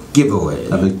as a giveaway.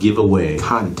 Of a giveaway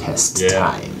contest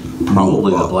time.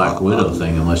 Probably the Black Widow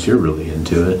thing, unless you're really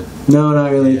into it. No,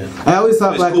 not really. Yeah. I always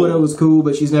thought Black Widow was cool,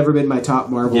 but she's never been my top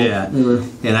Marvel. Yeah,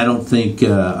 and I don't think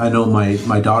I know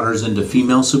my daughter's into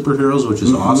female superheroes, which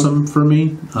is awesome for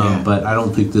me. But I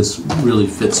don't think this really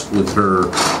fits with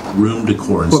her room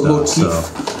decor and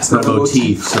stuff. It's not a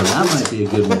motif. So that might be a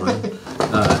good one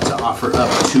to offer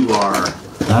up to our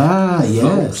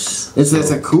yes. It's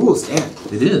a cool stand.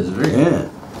 It is very cool.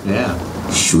 Yeah.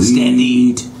 Sweet.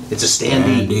 Standee. It's a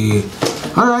standee.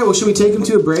 All right. Well, should we take him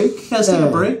to a break? Yeah, let's take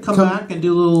a break. Come back and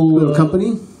do a little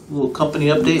company. Little company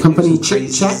update. Company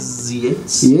chit chat.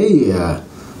 Yeah.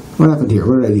 What happened here?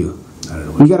 What did I do? I don't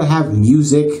know. We gotta have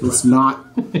music that's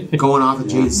not going off of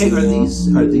Jay-Z. Hey, are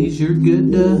these your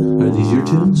good? Are these your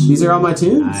tunes? These are all my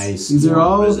tunes. Nice. These are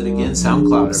all. What is it again?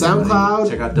 SoundCloud. SoundCloud.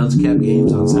 Check out Dunce Cap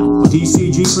Games on SoundCloud.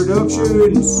 DCG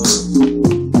Productions.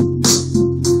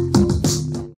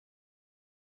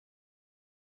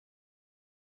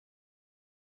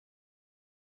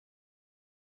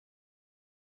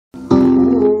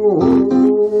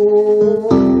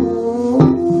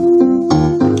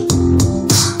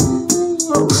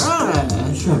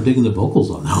 Digging the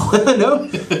vocals on that one. No?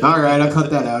 Alright, I'll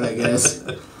cut that out, I guess.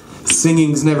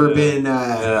 Singing's never been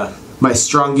my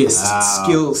strongest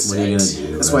skill set. What are you gonna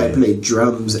do, That's why I play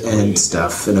drums and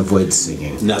stuff and avoid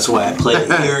singing. And that's why I play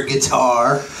the air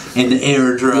guitar and the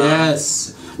air drum.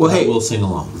 Yes. Well, hey, we'll sing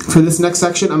along. For this next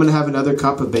section, I'm going to have another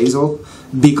cup of basil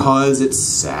because it's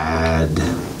sad.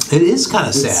 It is kind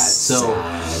of sad. So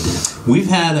we've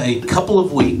had a couple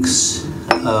of weeks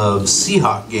of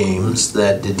Seahawk games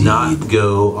that did not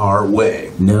go our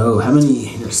way. No, how many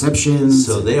interceptions?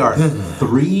 So they are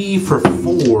 3 for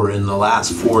 4 in the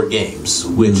last 4 games,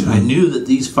 which I knew that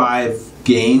these 5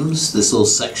 games, this little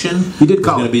section, was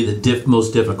going to be the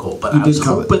most difficult. But I was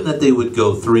hoping that they would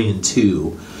go 3 and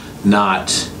 2, not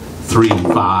 3 and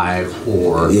 5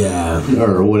 or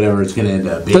whatever it's going to end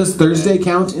up being. Does Thursday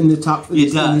count in the top?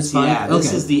 It does. Yeah,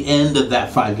 this is the end of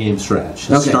that 5-game stretch.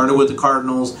 It started with the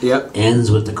Cardinals.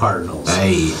 Ends with the Cardinals.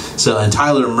 So and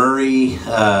Kyler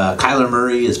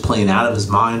Murray is playing out of his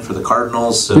mind for the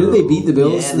Cardinals. So did they beat the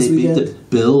Bills this weekend?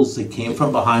 Bills. They came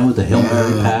from behind with a Hail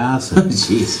Mary pass.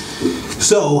 Jeez.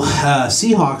 So,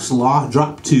 Seahawks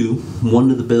dropped 2, 1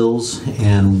 to the Bills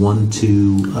and 1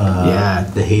 to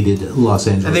the hated Los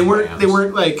Angeles And they Rams.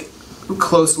 weren't like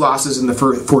close losses in the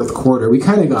fourth quarter. We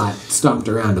kind of got stomped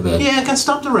around a bit. Yeah, got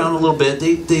stomped around a little bit.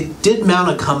 They did mount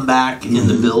a comeback in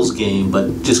the Bills game,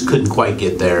 but just couldn't quite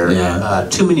get there. Yeah.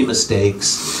 Too many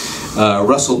mistakes.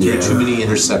 Russell threw too many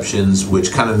interceptions,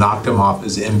 which kind of knocked him off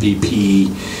his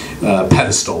MVP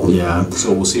pedestal. Yeah.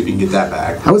 So we'll see if we can get that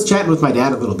back. I was chatting with my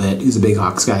dad a little bit. He's a big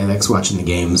Hawks guy. He likes watching the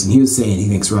games, and he was saying he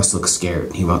thinks Russ looks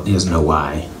scared. He doesn't know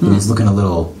why. He's looking a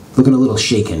little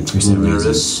shaken for some Nervous.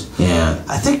 reason. Yeah.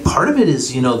 I think part of it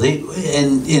is, they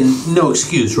and no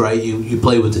excuse, right? You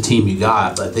play with the team you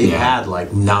got, but they've had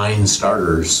like 9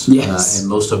 starters. Yes. And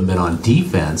most of them been on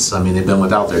defense. I mean, they've been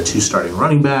without their 2 starting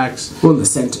running backs. Well,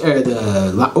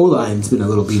 the O-line's been a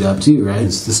little beat up too, right?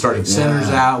 The starting center's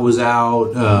was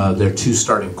out. Their 2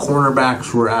 starting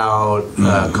cornerbacks were out.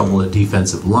 A couple of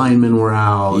defensive linemen were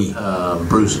out.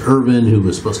 Bruce Irvin, who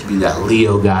was supposed to be that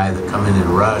Leo guy that come in and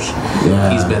rush,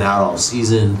 he's been out all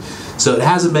season. So it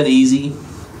hasn't been easy.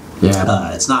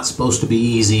 Yeah. It's not supposed to be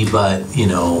easy, but, if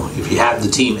you have the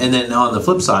team. And then on the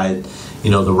flip side,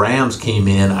 the Rams came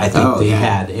in. I think they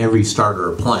had every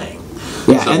starter playing.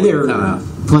 Yeah, so and they're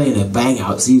playing a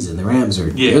bang-out season. The Rams are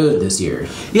good this year.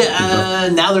 Yeah,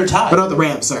 now they're tied. But not the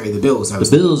Rams, sorry, the Bills.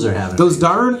 The Bills are having those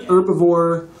darn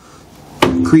herbivore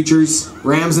creatures,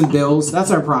 Rams and Bills,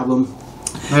 that's our problem.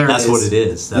 That's what it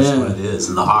is. That's what it is.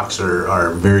 And the Hawks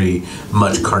are very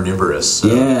much carnivorous. So,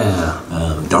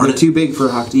 darn They're too big for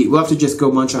a Hawk to eat. We'll have to just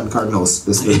go munch on Cardinals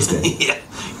this Thursday.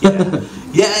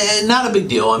 Yeah, not a big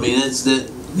deal. I mean, it's that,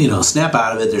 snap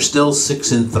out of it. They're still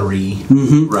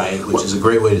 6-3, right? Which is a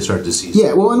great way to start the season.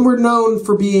 Yeah, well, and we're known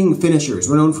for being finishers.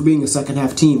 We're known for being a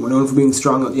second-half team. We're known for being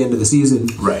strong at the end of the season.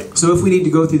 Right. So if we need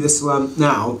to go through this slump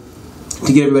now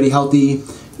to get everybody healthy,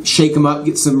 shake them up,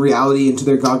 get some reality into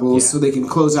their goggles so they can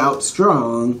close out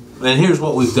strong. And here's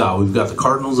what we've got. We've got the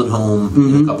Cardinals at home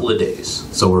in a couple of days.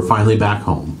 So we're finally back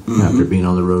home after being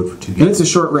on the road for 2 games. And it's a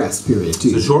short rest period, too.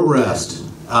 It's a short rest.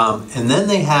 And then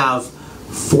they have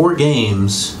 4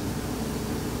 games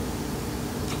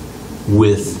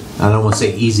with, I don't want to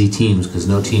say easy teams because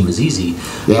no team is easy,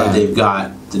 but they've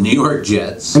got the New York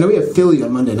Jets. I know we have Philly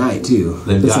on Monday night, too.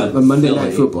 They've got a Monday Philly.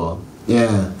 Night Football.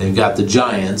 Yeah. They've got the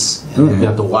Giants, and they've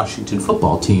got the Washington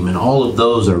football team, and all of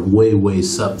those are way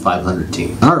sub 500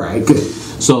 teams. All right, good.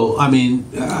 So, I mean,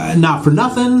 not for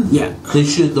nothing. Yeah.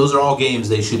 Those are all games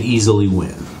they should easily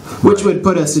win. Which would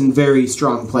put us in very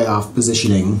strong playoff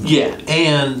positioning. Yeah,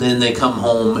 and then they come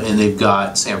home and they've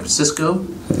got San Francisco.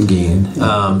 Again.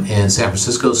 And San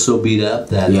Francisco's so beat up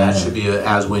that should be an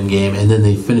as-win game. And then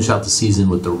they finish out the season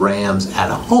with the Rams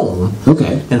at home.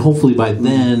 Okay. And hopefully by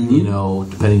then,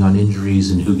 depending on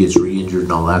injuries and who gets re-injured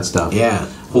and all that stuff. Yeah.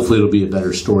 Hopefully it'll be a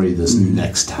better story this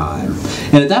next time.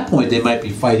 And at that point, they might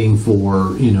be fighting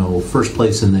for, first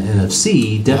place in the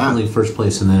NFC, definitely first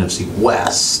place in the NFC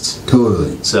West.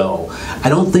 Totally. So I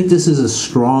don't think this is a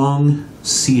strong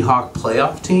Seahawk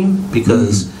playoff team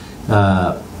because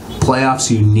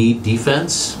playoffs you need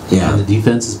defense. Yeah. And the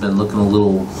defense has been looking a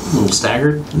little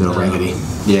staggered. A little raggedy.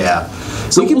 Yeah.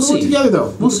 So we can we'll pull see. it together,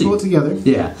 though. We'll see. Pull it together.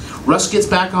 Yeah. Russ gets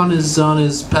back on his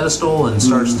pedestal and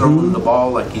starts throwing the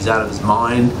ball like he's out of his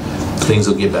mind. Things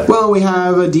will get better. Well, we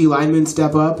have a D lineman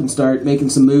step up and start making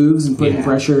some moves and putting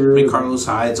pressure. I mean, Carlos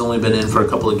Hyde's only been in for a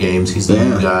couple of games. He's the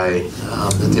new guy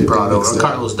that they brought over.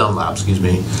 Carlos Dunlap, excuse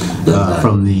me,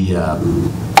 from the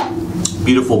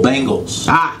beautiful Bengals.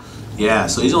 Yeah,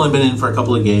 so he's only been in for a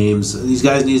couple of games. These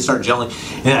guys need to start gelling.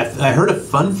 And I heard a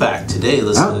fun fact today,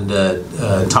 listening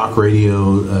to talk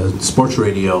radio, sports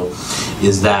radio,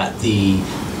 is that the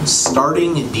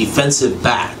starting defensive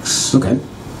backs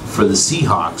for the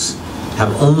Seahawks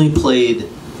have only played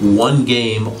 1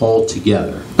 game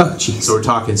altogether. Oh, jeez. So we're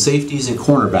talking safeties and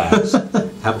cornerbacks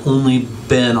have only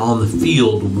been on the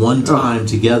field 1 time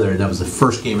together, and that was the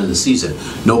first game of the season.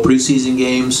 No preseason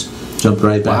games. Jumped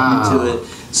right back into it.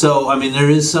 So, I mean, there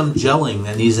is some gelling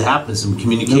that needs to happen, some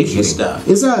communication stuff.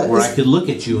 Where I could look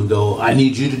at you and go, I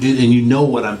need you to do, and you know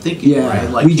what I'm thinking, right?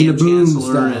 Like Legion of Boom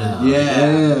Chancellor and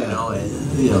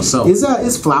so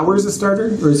is Flowers a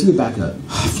starter or is he a backup?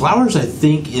 Flowers, I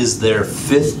think, is their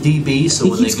 5th DB. So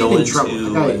when they go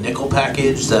into a nickel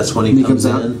package, that's when he comes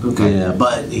out. in. Okay. Yeah,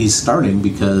 but he's starting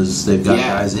because they've got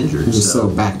guys injured. He's so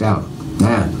backed out.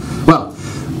 Yeah. Well,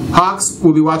 Hawks,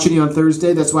 we'll be watching you on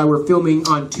Thursday. That's why we're filming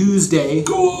on Tuesday.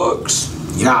 Hawks.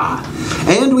 Yeah.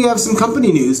 And we have some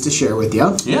company news to share with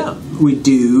you. Yeah. We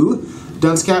do.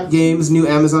 Dunce Cap Games new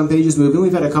Amazon page is moving.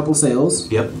 We've had a couple sales.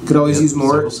 Yep. Could always use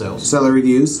more seller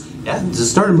reviews. Yeah, just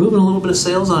started moving a little bit of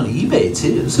sales on eBay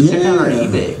too. So check out our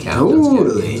eBay account.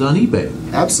 Totally. Games on eBay.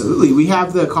 Absolutely. We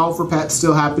have the call for pets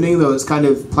still happening, though it's kind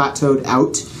of plateaued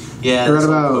out. Yeah, they're at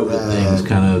about things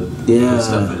kind of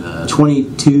stuff in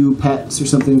 22 pets or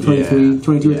something, 23,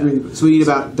 22 or 3. So we need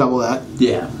about double that.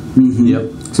 Yeah.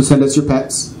 Yep. So send us your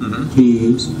pets,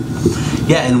 please.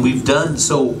 Yeah, and we've done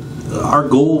so. Our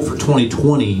goal for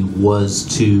 2020 was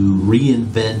to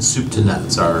reinvent Soup to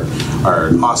Nuts, our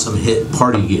awesome hit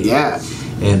party game. Yeah.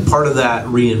 And part of that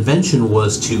reinvention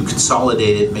was to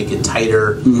consolidate it, make it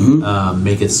tighter,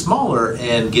 make it smaller,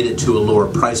 and get it to a lower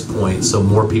price point so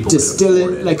more people distill could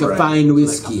afford it like a fine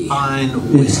whiskey. Like a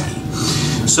fine whiskey.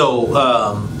 So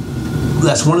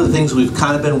that's one of the things we've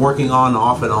kind of been working on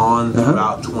off and on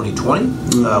throughout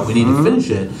 2020. We need to finish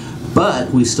it.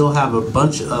 But we still have a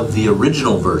bunch of the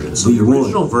original versions. So the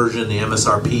original version, the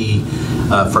MSRP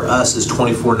for us is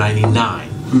 $24.99.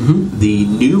 The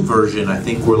new version, I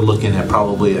think we're looking at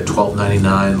probably at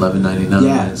 $12.99,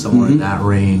 $11.99, somewhere in that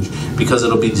range, because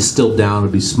it'll be distilled down.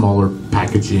 It'll be smaller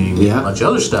packaging, a bunch of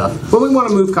other stuff. But we want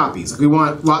to move copies. We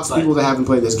want lots of people that haven't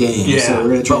played this game. Yeah, so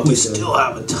we're gonna try but we still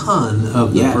have a ton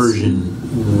of the version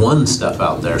 1 stuff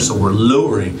out there. So we're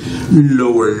lowering,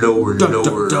 lower.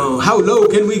 How low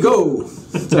can we go?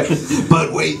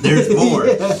 But wait, there's more.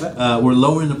 We're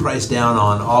lowering the price down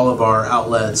on all of our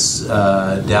outlets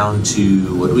down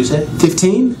to, what did we say?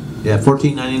 15? Yeah,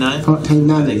 $14.99.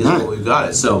 $14.99. I think is what we've got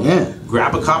it. So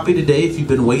grab a copy today if you've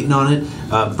been waiting on it.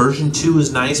 Version 2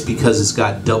 is nice because it's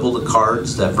got double the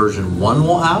cards that version 1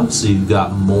 will have. So you've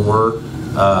got more.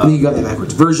 You got that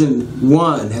backwards. Version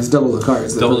 1 has double the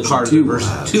cards. Double the cards that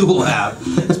version 2 will have.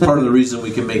 It's part of the reason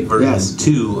we can make version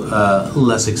 2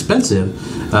 less expensive.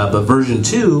 But version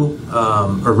 2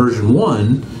 or version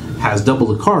 1 has double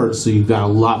the cards, so you've got a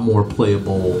lot more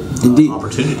playable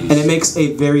opportunities. And it makes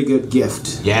a very good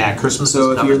gift. Yeah, Christmas is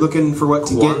coming. So if you're looking for what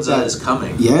to get, Kwanzaa is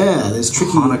coming. Yeah, there's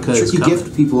tricky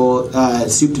gift people.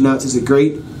 Soup to Nuts is a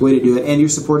great way to do it, and you're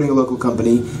supporting a local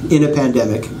company in a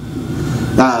pandemic.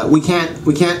 We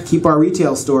can't keep our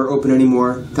retail store open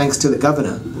anymore thanks to the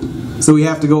governor. So we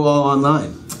have to go all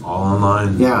online. All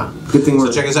online. Yeah. Good thing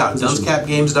So check us out.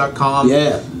 DunceCapGames.com.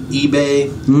 Yeah. eBay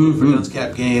for Dunce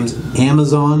Cap Games.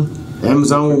 Amazon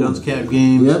for Dunce Cap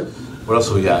Games. Yep. What else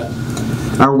have we got?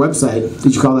 Our website.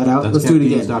 Did you call that out? Let's do it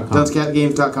again.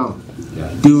 DunceCapGames.com.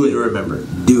 Yeah. Do it. Easy to remember.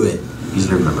 Do it. Easy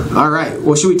to remember. All right.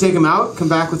 Well, should we take them out? Come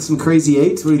back with some crazy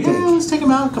 8s? What do you think? Yeah, let's take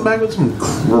them out. Come back with some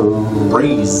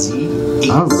crazy 8s.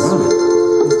 All right.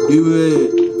 Let's do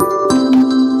it.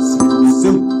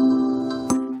 Soup.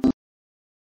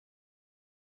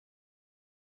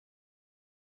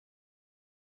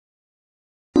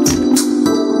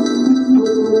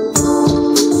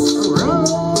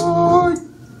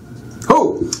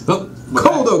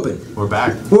 We're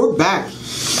back. We're back.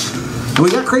 And we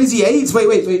got crazy 8s.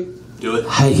 Wait. Do it.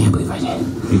 I can't believe I did.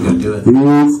 You gonna do it?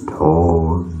 It's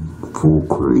time for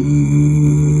crazy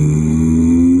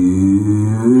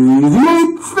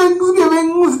Thanksgiving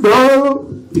stuff.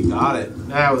 You got it.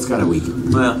 That was kind of weak.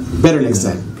 Well, better next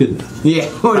time. Good enough. Yeah.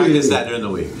 Practice that during the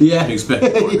week. Yeah. Expect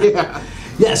more.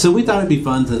 Yeah, so we thought it'd be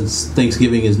fun since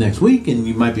Thanksgiving is next week, and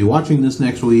you might be watching this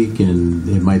next week, and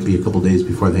it might be a couple days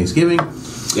before Thanksgiving.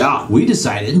 Yeah. We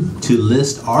decided to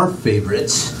list our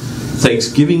favorites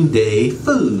Thanksgiving Day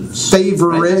foods.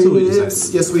 Favorites.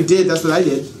 Right? Yes, we did. That's what I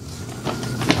did.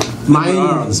 Mine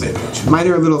are on the same page. Mine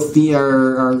are a little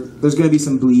there's going to be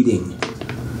some bleeding.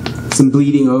 Some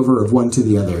bleeding over of one to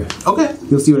the other. Okay.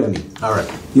 You'll see what I mean. All right.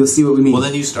 You'll see what we mean. Well,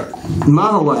 then you start.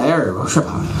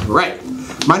 Right.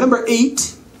 My number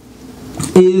 8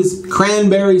 is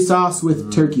cranberry sauce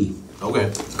with turkey.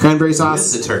 Okay. Cranberry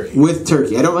sauce with the turkey. With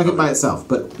turkey. I don't like it by itself,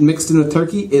 but mixed in with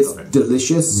turkey, it's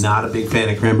delicious. Not a big fan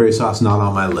of cranberry sauce. Not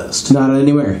on my list. Not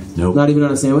anywhere. Nope. Not even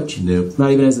on a sandwich. Nope.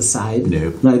 Not even as a side.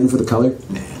 Nope. Not even for the color.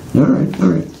 Nah. All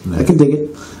right. Nah. I can dig it.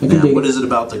 What is it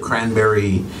about the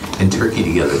cranberry and turkey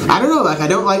together? I don't know. I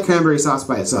don't like cranberry sauce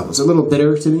by itself. It's a little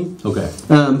bitter to me. Okay.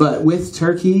 But with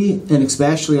turkey, and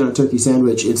especially on a turkey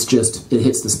sandwich, it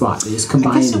hits the spot. It just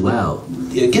combines well.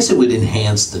 I guess it would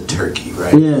enhance the turkey,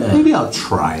 right? Yeah. Maybe I'll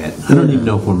try it. I don't even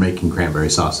know if we're making cranberry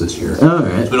sauce this year. All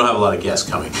right. We don't have a lot of guests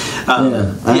coming. I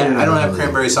don't have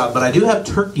cranberry sauce, but I do have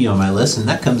turkey on my list, and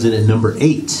that comes in at number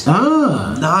 8.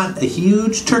 Not a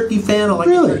huge turkey fan. I like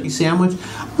a turkey sandwich.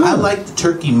 I like the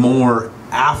turkey more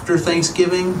after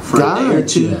Thanksgiving for a day or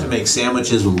two to make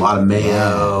sandwiches with a lot of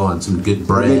mayo and some good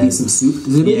bread. Maybe some soup.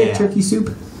 Does anybody make turkey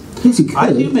soup?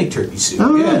 I do make turkey soup.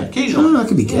 Yeah, occasionally. Oh, that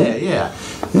could be good. Yeah.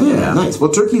 Nice. Well,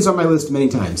 turkey's on my list many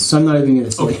times, so I'm not even going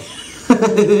to say.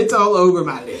 It's all over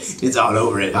my list. It's all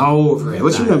over it. All over it.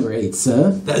 What's your number 8,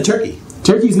 sir? Turkey.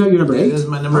 Turkey's not your number 8? That is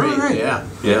my number 8. Right.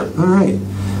 Yeah. All right.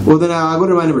 Well, then I'll go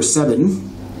to my number 7.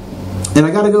 And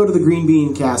I got to go to the green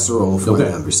bean casserole for my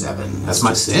number 7. That's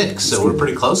my 6, so we're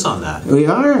pretty close on that. We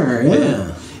are,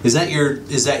 yeah. Is that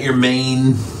your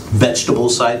main vegetable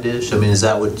side dish? I mean, is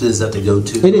that the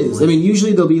go-to? It is. I mean,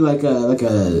 usually there'll be like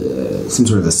some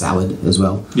sort of a salad as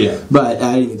well. Yeah. But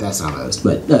I think that's not most.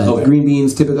 But green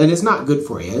beans typically, and it's not good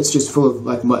for you. It's just full of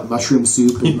like mushroom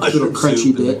soup and little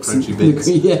crunchy bits. Crunchy bits.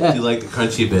 Yeah. You like the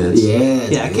crunchy bits? Yeah.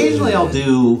 Yeah. Occasionally, I'll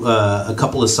do a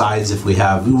couple of sides if we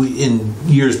have. In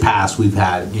years past, we've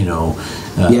had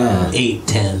 8,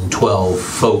 10, 12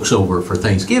 folks over for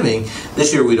Thanksgiving.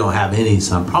 This year we don't have any,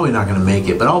 so I'm probably not going to make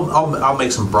it. But I'll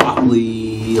make some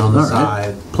broccoli on the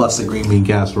side, plus the green bean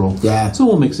casserole. Yeah. So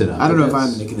we'll mix it up. I don't know if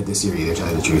I'm making it this year either, to tell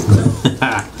you the truth.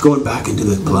 But going back into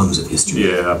the plums of history.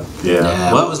 Yeah.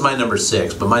 Well, that was my number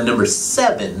 6, but my number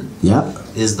 7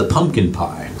 is the pumpkin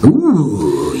pie.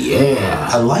 Ooh, yeah.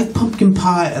 I like pumpkin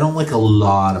pie. I don't like a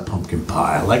lot of pumpkin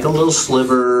pie. I like a little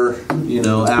sliver,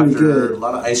 after a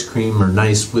lot of ice cream or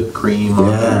nice whipped cream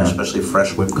on there, especially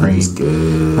fresh whipped cream. That's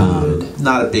good.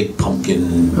 Not a big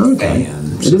pumpkin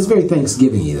fan. It is very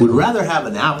Thanksgiving-y. Would rather have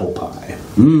an apple pie,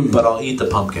 but I'll eat the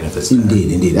pumpkin if it's there.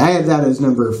 Indeed. I have that as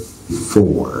number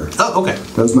 4. Oh, okay.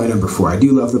 That was my number 4. I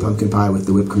do love the pumpkin pie with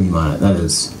the whipped cream on it. That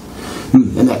is...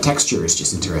 and that texture is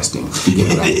just interesting.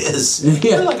 It is.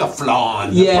 Yeah. Like a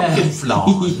flan. A pumpkin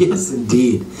flan. Yes,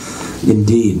 indeed.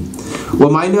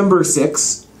 Well, my number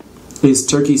 6 is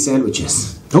turkey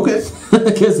sandwiches. Okay.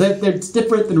 Because they're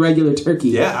different than regular turkey.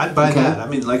 Yeah, I'd buy that. I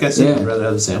mean, like I said, I'd rather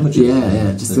have the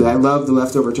sandwiches. Yeah. I love the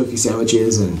leftover turkey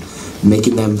sandwiches and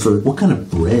making them for... What kind of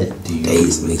bread do you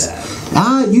use with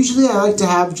that? Usually I like to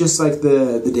have just like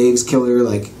the Dave's Killer,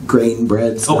 like grain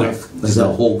bread stuff. Okay. Like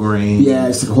the whole grain. Yeah,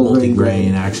 it's like a whole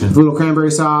grain action. With a little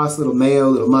cranberry sauce, a little mayo,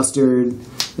 a little mustard,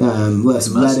 less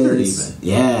mustard lettuce. even.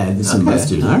 Yeah, some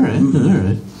mustard. All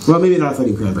right. Well, maybe not if I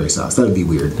do cranberry sauce. That would be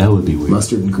weird.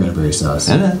 Mustard and cranberry sauce.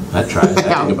 I'd try it. I'd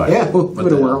think about it. Yeah, we'll give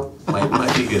it a whirl.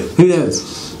 Might be good. Who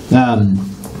knows?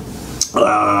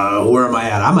 Where am I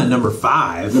at? I'm at number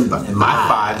 5. And my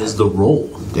 5 is the roll.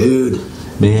 Dude.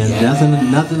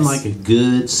 Man, nothing like a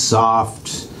good, soft,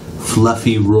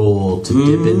 fluffy roll to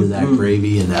dip into that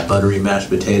gravy and that buttery mashed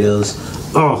potatoes.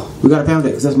 Oh, we got to pound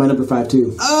it because that's my number 5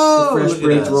 too. Oh, the fresh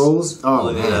braised rolls. Oh,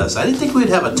 look at us! I didn't think we'd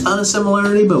have a ton of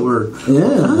similarity, but we're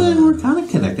kind of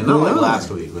connecting. Not like last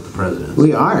week with the president.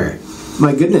 We are.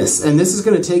 My goodness, and this is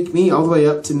going to take me all the way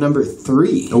up to number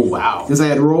 3. Oh wow! Because I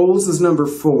had rolls as number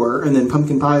 4, and then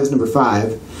pumpkin pie is number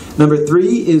 5. Number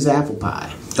 3 is apple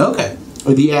pie. Okay.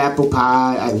 The apple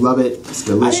pie, I love it. It's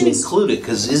delicious. I didn't include it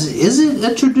because is it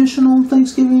a traditional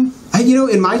Thanksgiving?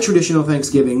 In my traditional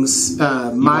Thanksgivings,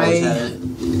 my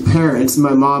parents,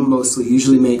 my mom mostly,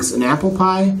 usually makes an apple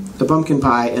pie, a pumpkin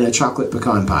pie, and a chocolate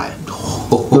pecan pie.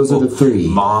 Those are the 3.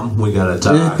 Mom, we got to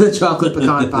talk. The chocolate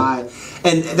pecan pie.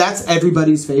 And that's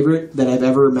everybody's favorite that I've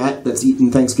ever met that's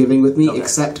eaten Thanksgiving with me,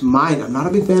 except mine. I'm not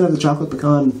a big fan of the chocolate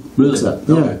pecan. Really?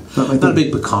 Yeah. Not a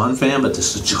big pecan fan, but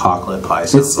just a chocolate pie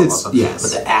sounds awesome. Yes.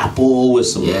 But the apple with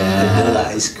some vanilla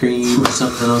ice cream or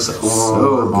something, I was like,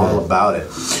 I'm all about it.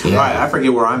 Yeah. All right, I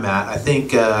forget where I'm at. I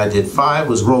think I did 5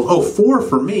 was rolled. Oh, 4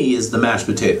 for me is the mashed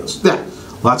potatoes. Yeah.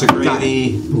 Lots of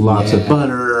gravy, lots of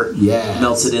butter,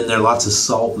 melted in there, lots of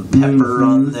salt and pepper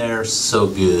on there. So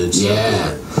good. So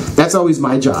good. That's always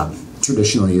my job,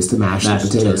 traditionally, is to mash the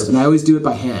potatoes. And I always do it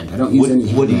by hand. I don't use any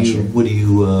hand masher. What do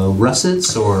you,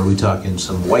 russets, or are we talking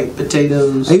some white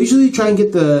potatoes? I usually try and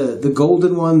get the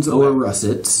golden ones or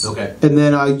russets. Okay. And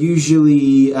then I'll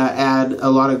usually add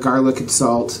a lot of garlic and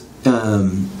salt.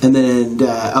 And then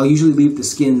I'll usually leave the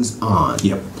skins on.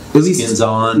 Yep. At least skins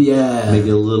on. Make it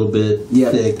a little bit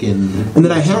thick and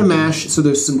then I hand mash so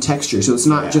there's some texture. So it's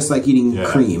not just like eating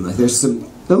cream. Like there's a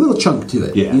little chunk to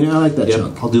it. Yeah. I like that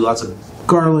chunk. I'll do lots of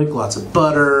garlic, lots of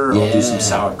butter. I'll do some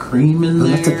sour cream in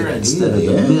there instead of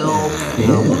the milk. A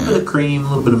little bit of cream,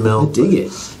 a little bit of milk. I dig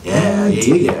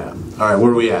it. Yeah. All right,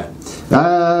 where are we at?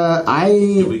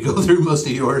 Did we go through most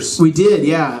of yours? We did,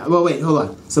 yeah. Well, wait, hold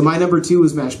on. So my number 2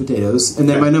 was mashed potatoes, and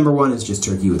then my number 1 is just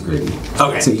turkey with gravy.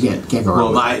 Okay. So you can't go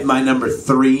wrong. Well, my number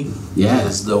 3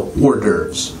 is the hors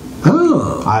d'oeuvres.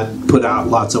 Oh. I put out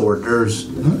lots of hors d'oeuvres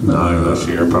this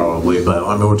year, probably, but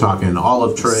I mean, we're talking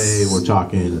olive tray, we're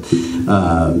talking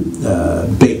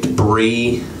baked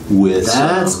brie with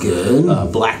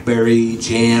good. Blackberry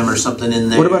jam or something in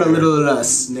there. What about a little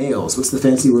snails? What's the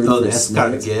fancy word? Oh, the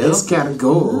escargot.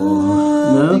 Escargot.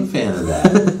 Not a big fan of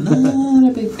that. Not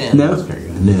a big fan No? That's very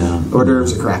good. No. Hors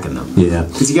d'oeuvres are cracking them. Yeah.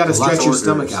 Because you got to stretch your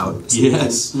stomach out. So you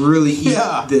can really eat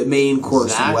the main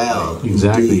course well.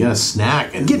 Exactly. You got to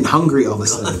snack. I'm getting hungry all of a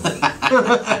sudden.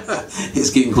 It's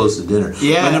getting close to dinner.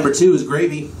 Yeah. My number 2 is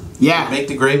gravy. Yeah. You make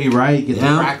the gravy right. Get the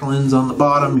cracklings on the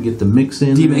bottom. You get the mix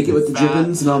in. Do you make it with the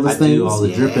drippings and all those things? I do all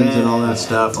the drippings and all that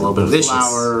stuff. A little bit of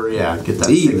flour. Yeah. Get that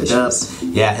thicked up.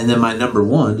 Yeah. And then my number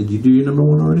 1. Did you do your number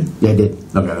 1 already? Yeah, I did.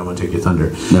 Okay. I don't want to take your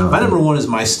thunder. No. My number 1 is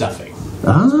my stuffing.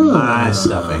 My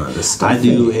stuffing. stuffing. I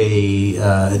do a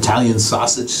Italian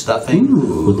sausage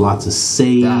stuffing with lots of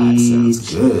sage. That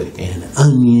sounds good. And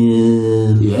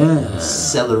onion. Yeah.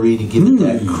 Celery to give it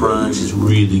that crunch. It's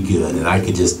really good. And I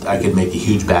could make a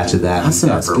huge batch of that. That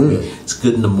sounds good. It's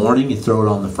good in the morning. You throw it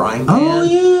on the frying pan. Oh,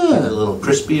 yeah. Get it a little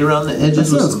crispy around the edges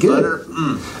That with sounds some good.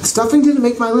 butter. Stuffing didn't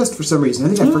make my list for some reason. I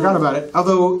think I forgot about it.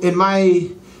 Although in my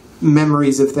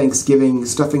memories of Thanksgiving,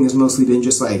 stuffing has mostly been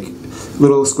just like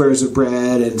little squares of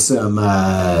bread and some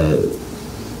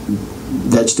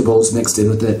vegetables mixed in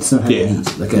with it. So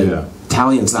like a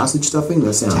Italian sausage stuffing.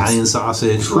 That sounds Italian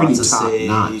sausage, pretty lots of top sage,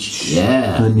 notch.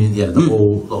 Yeah, onion, the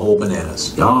whole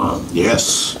bananas. Yum.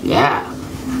 Yes. Yeah.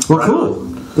 Well, cool.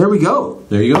 There we go.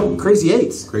 There you go. Crazy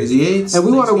Eights. Crazy Eights. And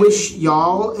we want to wish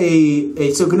y'all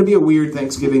so going to be a weird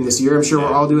Thanksgiving this year. I'm sure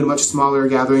we're all doing much smaller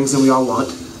gatherings than we all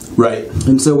want. Right.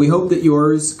 And so we hope that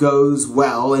yours goes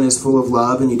well and is full of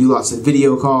love, and you do lots of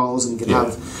video calls and can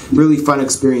have really fun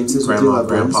experiences with your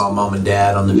loved ones. Grandpa, Mom, and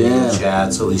Dad on the video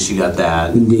chat, so at least you got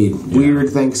that. Indeed. Yeah. Weird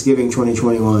Thanksgiving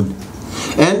 2021.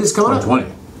 And it's coming up.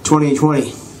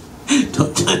 2020.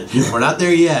 We're not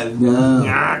there yet.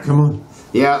 No. Come on.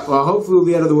 Yeah, well, hopefully we'll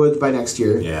be out of the woods by next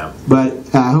year. Yeah.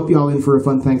 But I hope you all in for a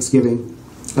fun Thanksgiving.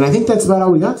 And I think that's about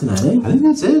all we got tonight, eh? I think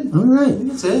that's it. All right. I think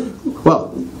that's it.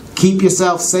 Well, keep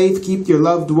yourself safe. Keep your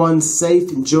loved ones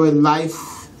safe. Enjoy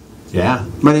life. Yeah.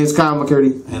 My name is Kyle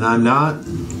McCurdy. And I'm not.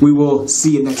 We will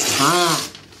see you next time.